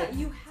honestly,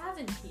 you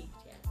haven't peaked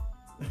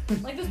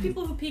yet. Like those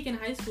people who peak in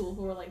high school,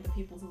 who are like the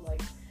people who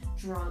like.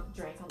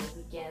 Drank on the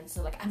weekends,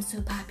 so like I'm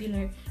so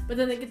popular, but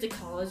then they get to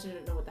college and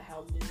don't know what the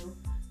hell to do.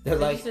 They're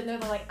like sitting there,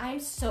 they're like, I'm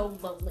so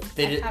lonely.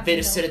 They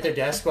just sit at their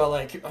desk while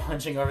like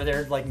hunching over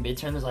there, like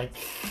midterm is like,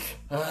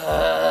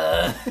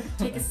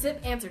 take a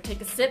sip, answer.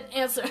 Take a sip,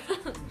 answer.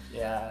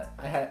 Yeah,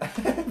 I had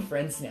a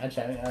friend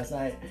Snapchatting last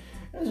night.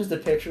 It was just a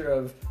picture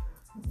of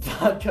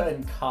vodka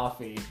and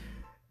coffee.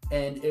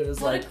 And it was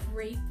what a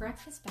great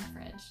breakfast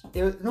beverage.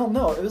 It was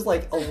it was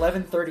like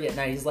 11:30 at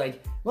night. He's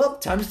like, well,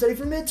 time to study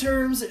for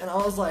midterms. And I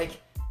was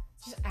like,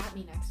 just at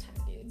me next time,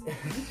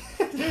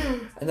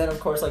 dude. And then of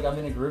course, like I'm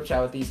in a group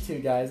chat with these two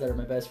guys that are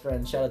my best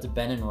friends. Shout out to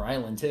Ben and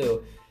Rylan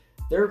too.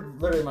 They're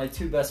literally my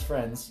two best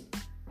friends,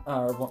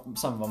 or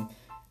some of them.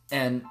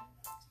 And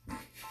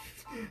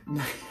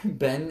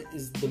Ben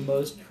is the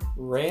most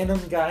random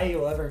guy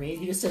you'll ever meet.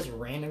 He just says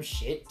random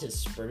shit to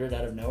spurt it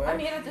out of nowhere. I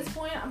mean, at this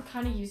point, I'm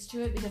kind of used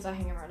to it because I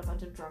hang around a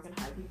bunch of drunk and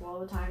high people all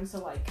the time, so,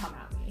 like, come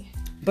at me.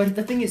 But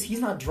the thing is, he's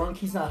not drunk,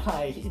 he's not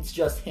high, it's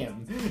just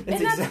him. It's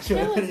exactly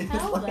what it is.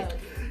 Like,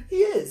 he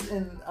is.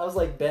 And I was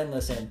like, Ben,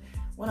 listen,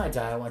 when I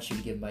die, I want you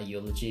to give my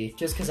eulogy,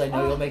 just because I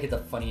know you'll make it the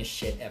funniest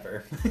shit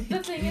ever.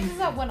 The thing is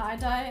that when I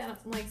die and,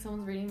 like,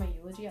 someone's reading my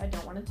eulogy, I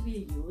don't want it to be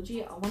a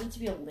eulogy, I want it to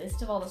be a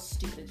list of all the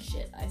stupid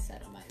shit I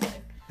said in my life.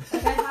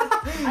 Like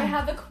I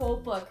have the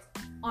quote book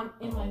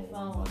in my phone.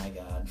 Oh my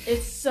god.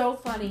 It's so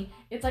funny.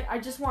 It's like I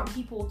just want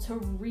people to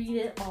read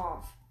it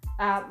off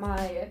at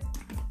my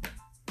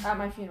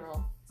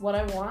funeral. What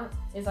I want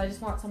is I just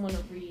want someone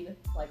to read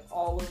like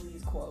all of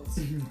these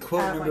quotes.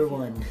 Quote number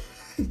 1.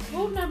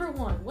 Quote number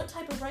 1. What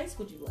type of rice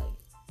would you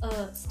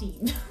like?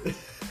 Steamed.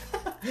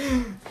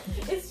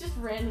 It's just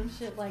random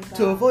shit like that.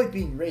 To avoid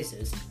being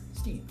racist,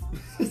 steamed.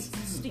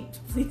 Steamed,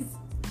 please.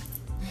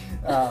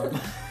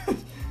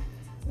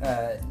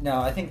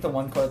 No, I think the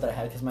one quote that I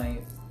had, because my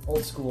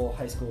old school,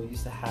 high school,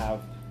 used to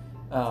have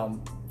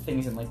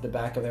things in like the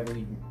back of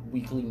every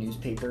weekly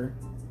newspaper.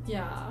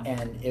 Yeah.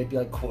 And it would be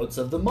like quotes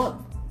of the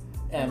month.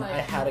 And I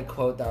had a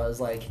quote that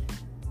was like,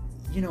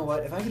 you know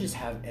what, if I could just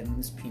have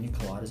endless pina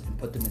coladas and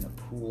put them in a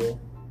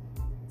pool,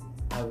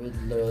 I would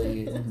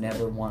literally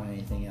never want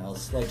anything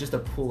else. Like just a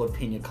pool of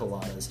pina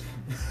coladas.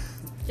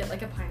 Get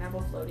like a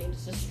pineapple floating,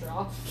 just a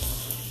straw.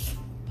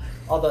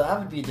 Although that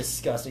would be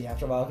disgusting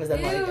after a while, because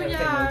then like everything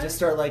would just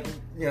start like,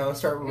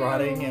 start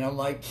rotting, and I'm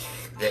like...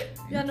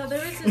 Yeah, no,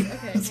 there is this...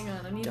 Okay, hang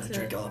on, I need Don't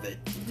drink all of it.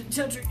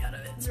 Don't drink out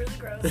of it, it's really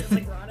gross, it's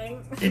like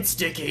rotting. It's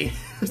sticky.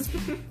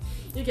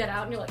 You get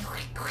out and you're like...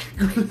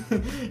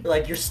 You're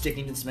like, you're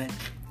sticking to cement.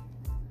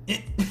 You're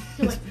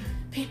like,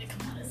 pina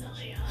coladas, hell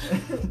yeah.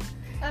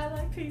 I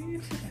like pina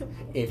coladas.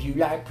 If you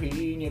like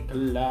pina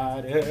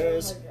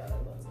coladas. Oh my god, I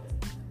love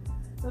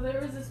it. So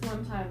there was this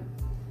one time,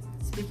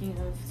 speaking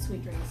of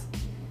sweet drinks...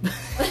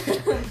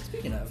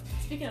 Speaking of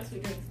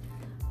sweet drinks,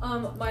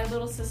 my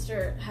little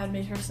sister had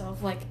made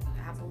herself like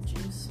apple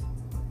juice,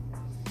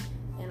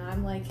 and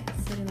I'm like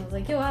sitting there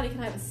like, yo, Addie, can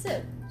I have a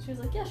sip? She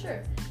was like, yeah,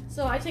 sure.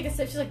 So I take a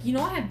sip. She's like, you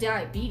know, I have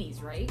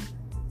diabetes, right?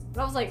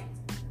 And I was like,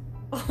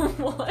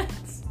 what?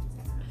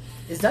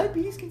 Is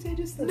diabetes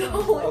contagious?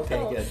 No. Okay,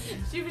 no. Good.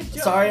 She was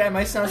joking. Sorry, I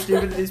might sound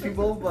stupid to these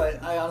people,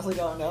 but I honestly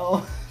don't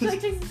know.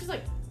 She's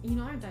like, you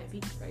know, I have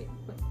diabetes, right?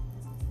 Like,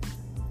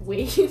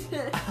 wait.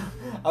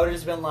 I would have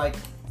just been like,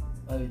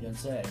 oh, you didn't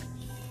say.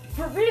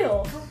 For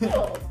real.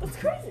 That's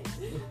crazy.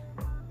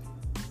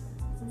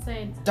 It's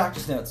insane.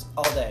 Doctor's notes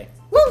all day.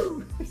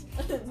 Woo!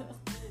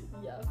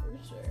 Yeah, for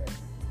sure.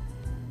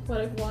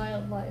 What a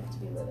wild life to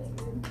be living,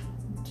 dude.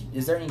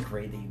 Is there any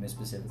grade that you missed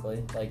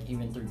specifically? Like,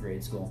 even through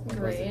grade school? Like,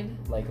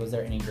 grade? Was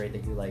there any grade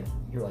that you're like,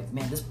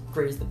 man, this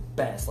grade is the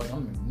best. Like,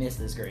 I'm gonna miss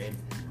this grade.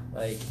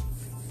 Like...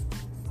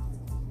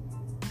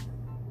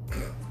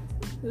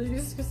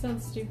 This just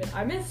sounds stupid.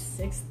 I missed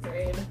 6th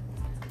grade.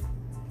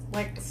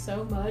 Like,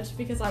 so much.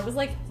 Because I was,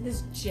 like,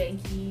 this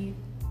janky,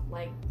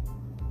 like,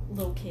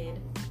 little kid.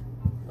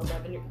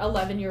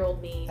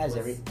 11-year-old me. As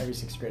every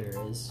 6th grader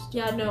is.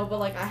 Yeah, no, but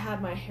like I had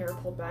my hair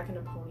pulled back in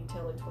a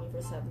ponytail like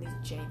 24/7, these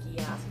janky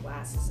ass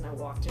glasses, and I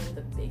walked in with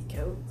a big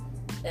coat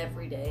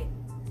every day.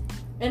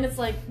 And it's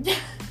like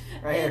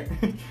right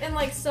here. And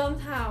like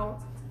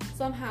somehow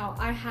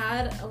I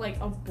had like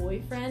a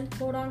boyfriend,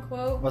 quote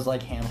unquote. Was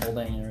like hand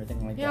holding and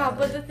everything like that. Yeah,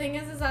 but the thing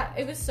is that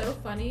it was so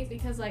funny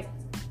because like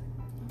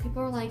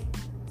people are like,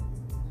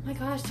 oh my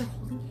gosh, they're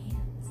holding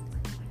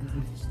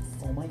hands.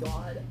 Oh my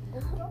god.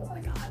 Oh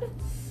my god.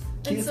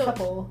 Cute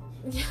couple.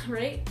 Yeah,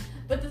 right?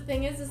 But the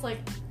thing is like,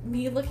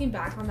 me looking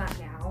back on that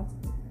now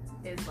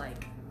is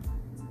like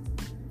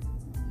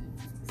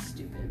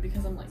stupid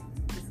because I'm like,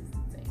 this is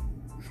insane.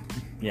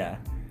 Yeah.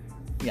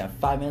 We got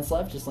 5 minutes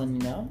left, just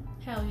letting you know.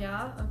 Hell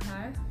yeah,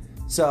 okay.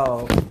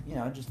 So,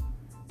 just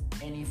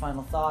any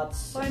final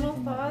thoughts? Final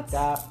thoughts?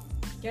 Like that?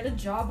 Get a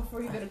job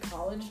before you go to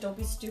college. Don't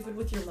be stupid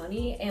with your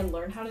money and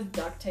learn how to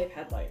duct tape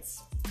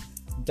headlights.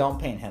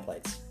 Don't paint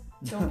headlights.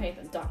 Don't paint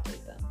them, duct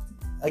tape them.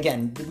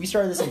 Again, we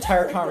started this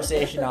entire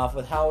conversation off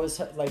with what's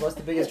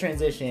the biggest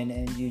transition,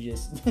 and you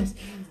just...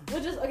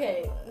 Well, just,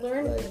 okay,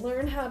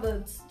 learn how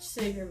to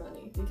save your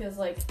money, because,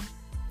 like...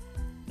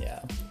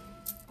 Yeah.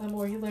 The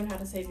more you learn how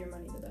to save your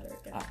money, the better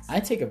it gets. I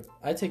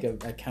take a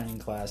accounting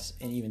class,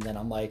 and even then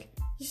I'm like...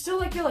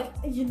 You're like,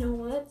 you know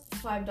what?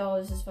 $5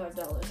 is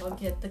 $5. I'll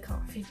get the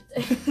coffee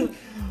today.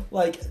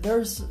 Like,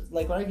 there's...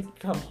 Like, when I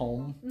come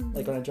home,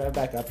 like, when I drive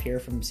back up here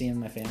from seeing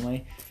my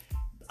family...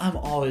 I'm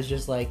always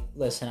just like,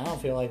 listen, I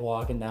don't feel like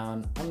walking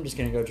down. I'm just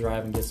going to go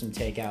drive and get some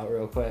takeout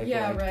real quick.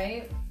 Yeah, like,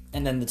 right?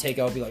 And then the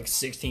takeout will be like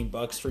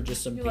 $16 for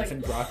just some beef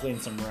and broccoli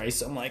and some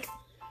rice. I'm like...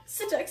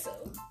 Sodexo,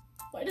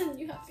 why didn't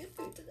you have good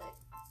food today?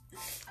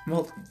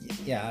 Well,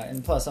 yeah,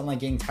 and plus I'm like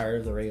getting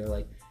tired of the regular,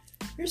 like,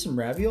 here's some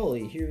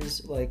ravioli.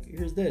 Here's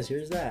this,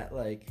 here's that.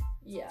 Like...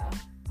 Yeah.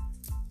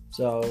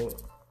 So...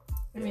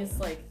 I mean, it's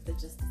like,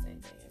 it's just the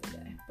same thing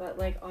every day. But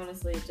like,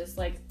 honestly, just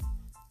like,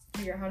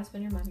 figure out how to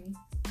spend your money.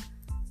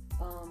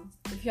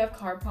 If you have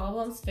car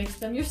problems, fix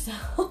them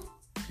yourself.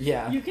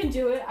 Yeah. You can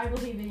do it. I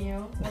believe in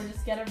you. Or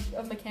just get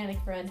a mechanic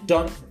friend.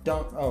 Don't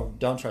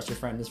trust your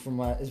friend is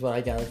what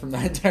I gathered from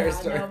that entire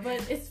story. No,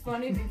 but it's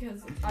funny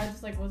because I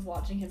just like was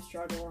watching him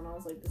struggle and I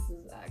was like, this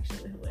is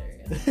actually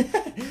hilarious.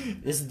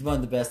 This is one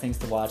of the best things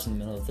to watch in the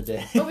middle of the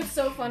day. Oh, it's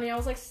so funny. I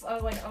was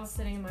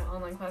sitting in my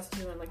online class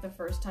too, and like the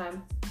first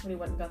time when he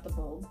went and got the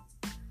bulb,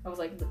 I was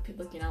like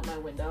looking out my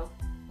window.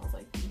 I was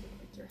like,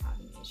 you're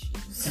having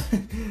issues.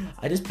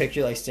 I just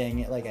picture like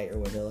staying at your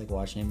window, like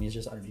watching him. He's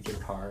just underneath your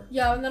car.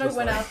 Yeah, and then I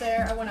went out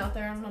there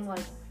and I'm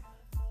like,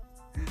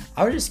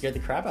 I would just scare the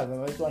crap out of him.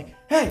 I was like,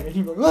 hey, and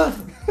he'd be like,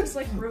 what? Just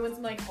like ruins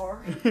my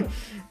car.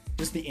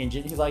 Just the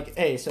engine. He's like,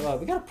 hey, so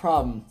we got a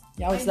problem.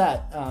 Yeah, what's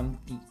that? The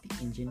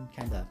engine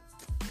kind of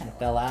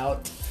fell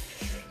out.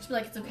 Just be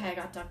like, it's okay, I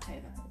got duct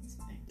tape.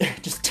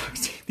 Just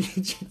duct tape the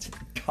engine to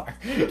the car.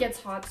 It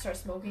gets hot, start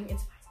smoking,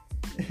 it's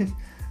fine.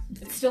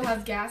 It still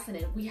has gas in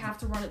it. We have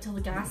to run it till the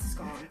gas is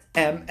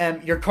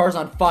gone. Your car's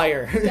on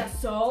fire. Yeah,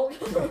 so?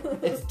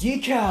 It's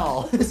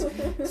decal.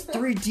 It's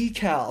 3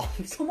 decal.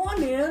 Come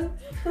on, man.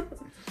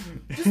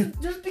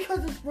 Just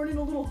because it's running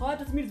a little hot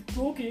doesn't mean it's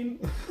broken.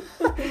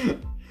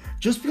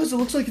 Just because it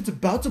looks like it's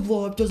about to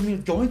blow up doesn't mean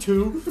it's going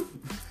to.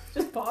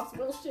 Just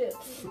popsicle shit.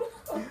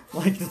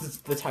 Like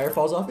the tire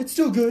falls off. It's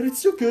still good. It's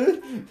still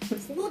good.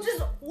 We'll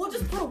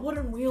just put a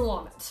wooden wheel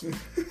on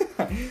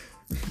it.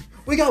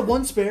 We got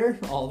one spare.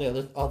 All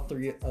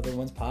 3 other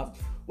ones pop.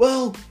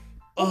 Well,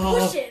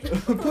 push it.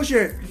 Push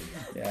it.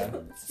 Yeah.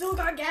 Still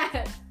got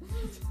gas.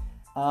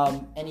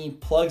 Any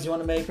plugs you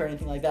want to make or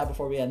anything like that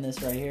before we end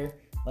this right here?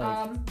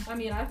 I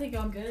mean, I think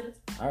I'm good.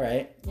 All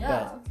right.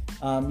 Yeah.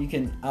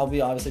 But, I'll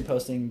be obviously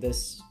posting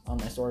this on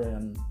my story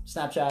on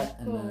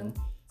Snapchat, and then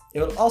it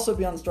will also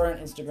be on the story on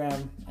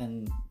Instagram,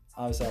 and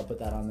obviously I'll put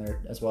that on there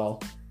as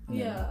well.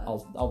 Yeah.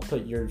 I'll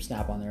put your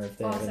Snap on there if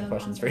they have any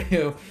questions for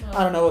you.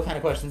 I don't know what kind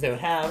of questions they would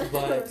have,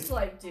 but it's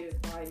like, dude,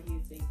 why do you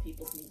think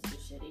people's music is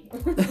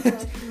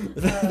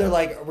shitty? They're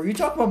like, were you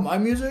talking about my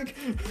music?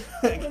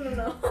 Like,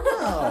 no.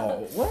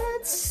 No.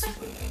 What?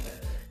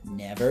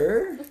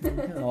 Never.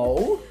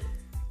 No.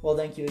 Well,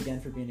 thank you again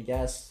for being a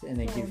guest, and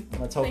thank you.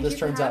 Let's hope this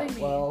turns out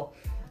well.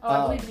 Oh,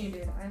 I believe in you,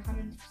 dude. I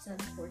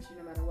 100% support you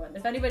no matter what.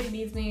 If anybody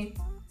needs me,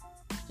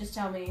 just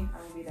tell me.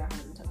 I will be there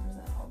 110%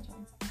 all the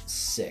time.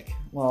 Sick.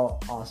 Well,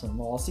 awesome.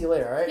 Well, I'll see you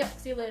later, all right? Yep,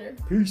 see you later.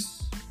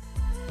 Peace.